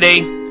it for today.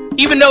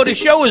 Even though the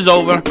show is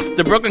over,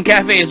 the Brooklyn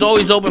Cafe is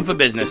always open for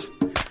business.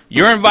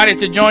 You're invited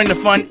to join the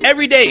fun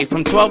every day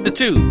from 12 to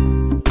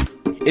 2.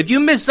 If you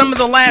missed some of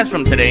the laughs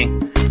from today,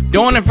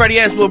 Dawn and Freddie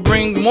S. will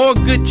bring more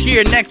good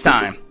cheer next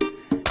time.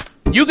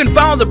 You can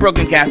follow the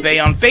Brooklyn Cafe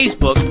on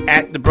Facebook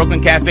at the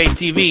Brooklyn Cafe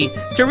TV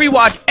to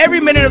rewatch every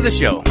minute of the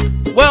show.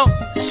 Well,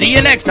 see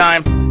you next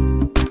time.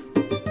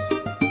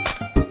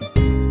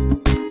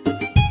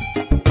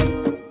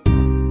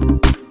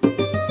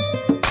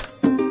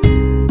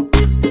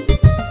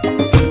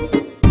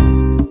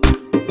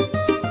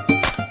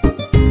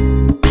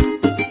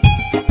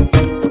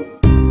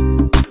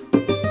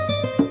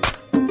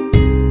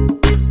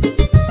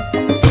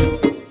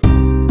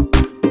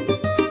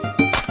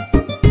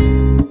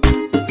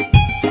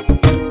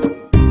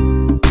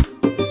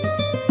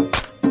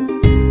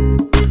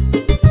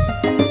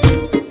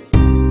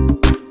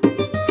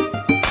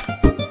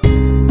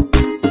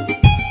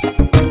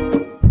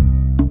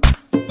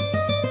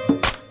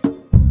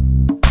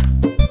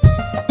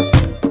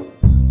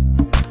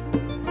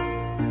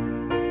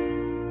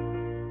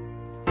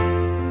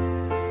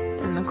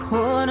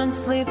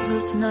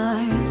 Sleepless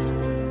nights,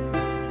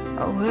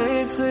 I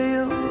wait for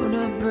you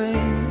to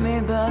bring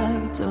me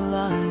back to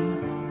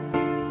life.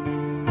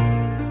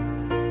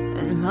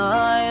 In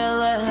my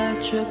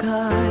electric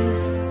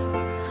eyes,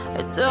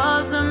 it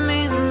doesn't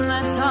mean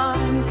that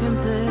time can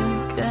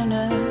thicken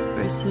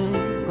every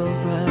single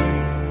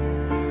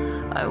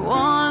breath. I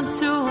want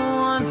to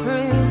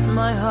unfreeze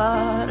my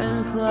heart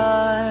and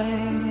fly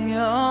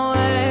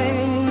away.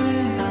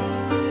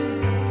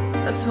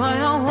 That's why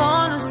I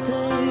wanna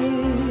say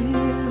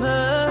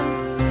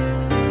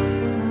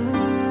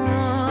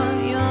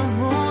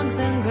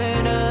and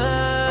craters,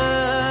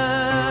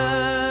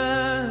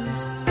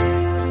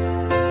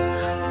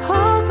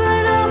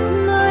 open up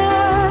my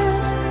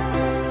eyes,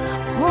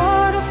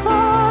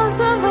 waterfalls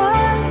of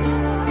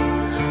ice,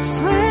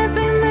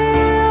 sweeping me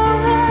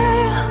away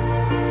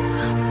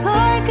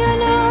like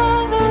an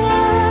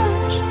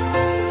avalanche,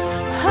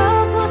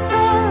 helpless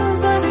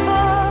as I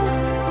fall,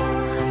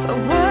 the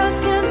words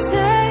can't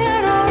say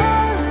it all,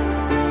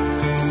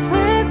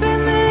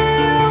 sweeping me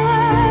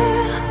away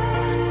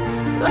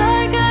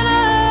like an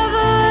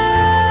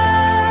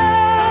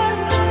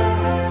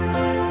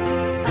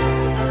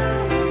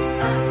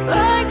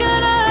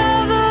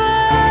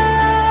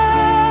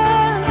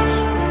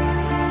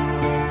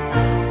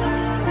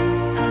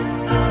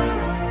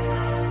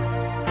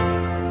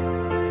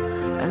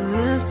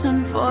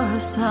for a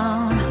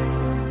sound,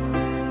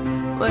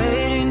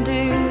 waiting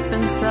deep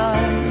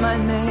inside my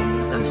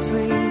maze of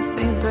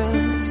sweeping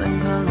thrills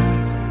and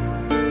colors,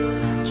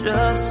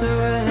 just to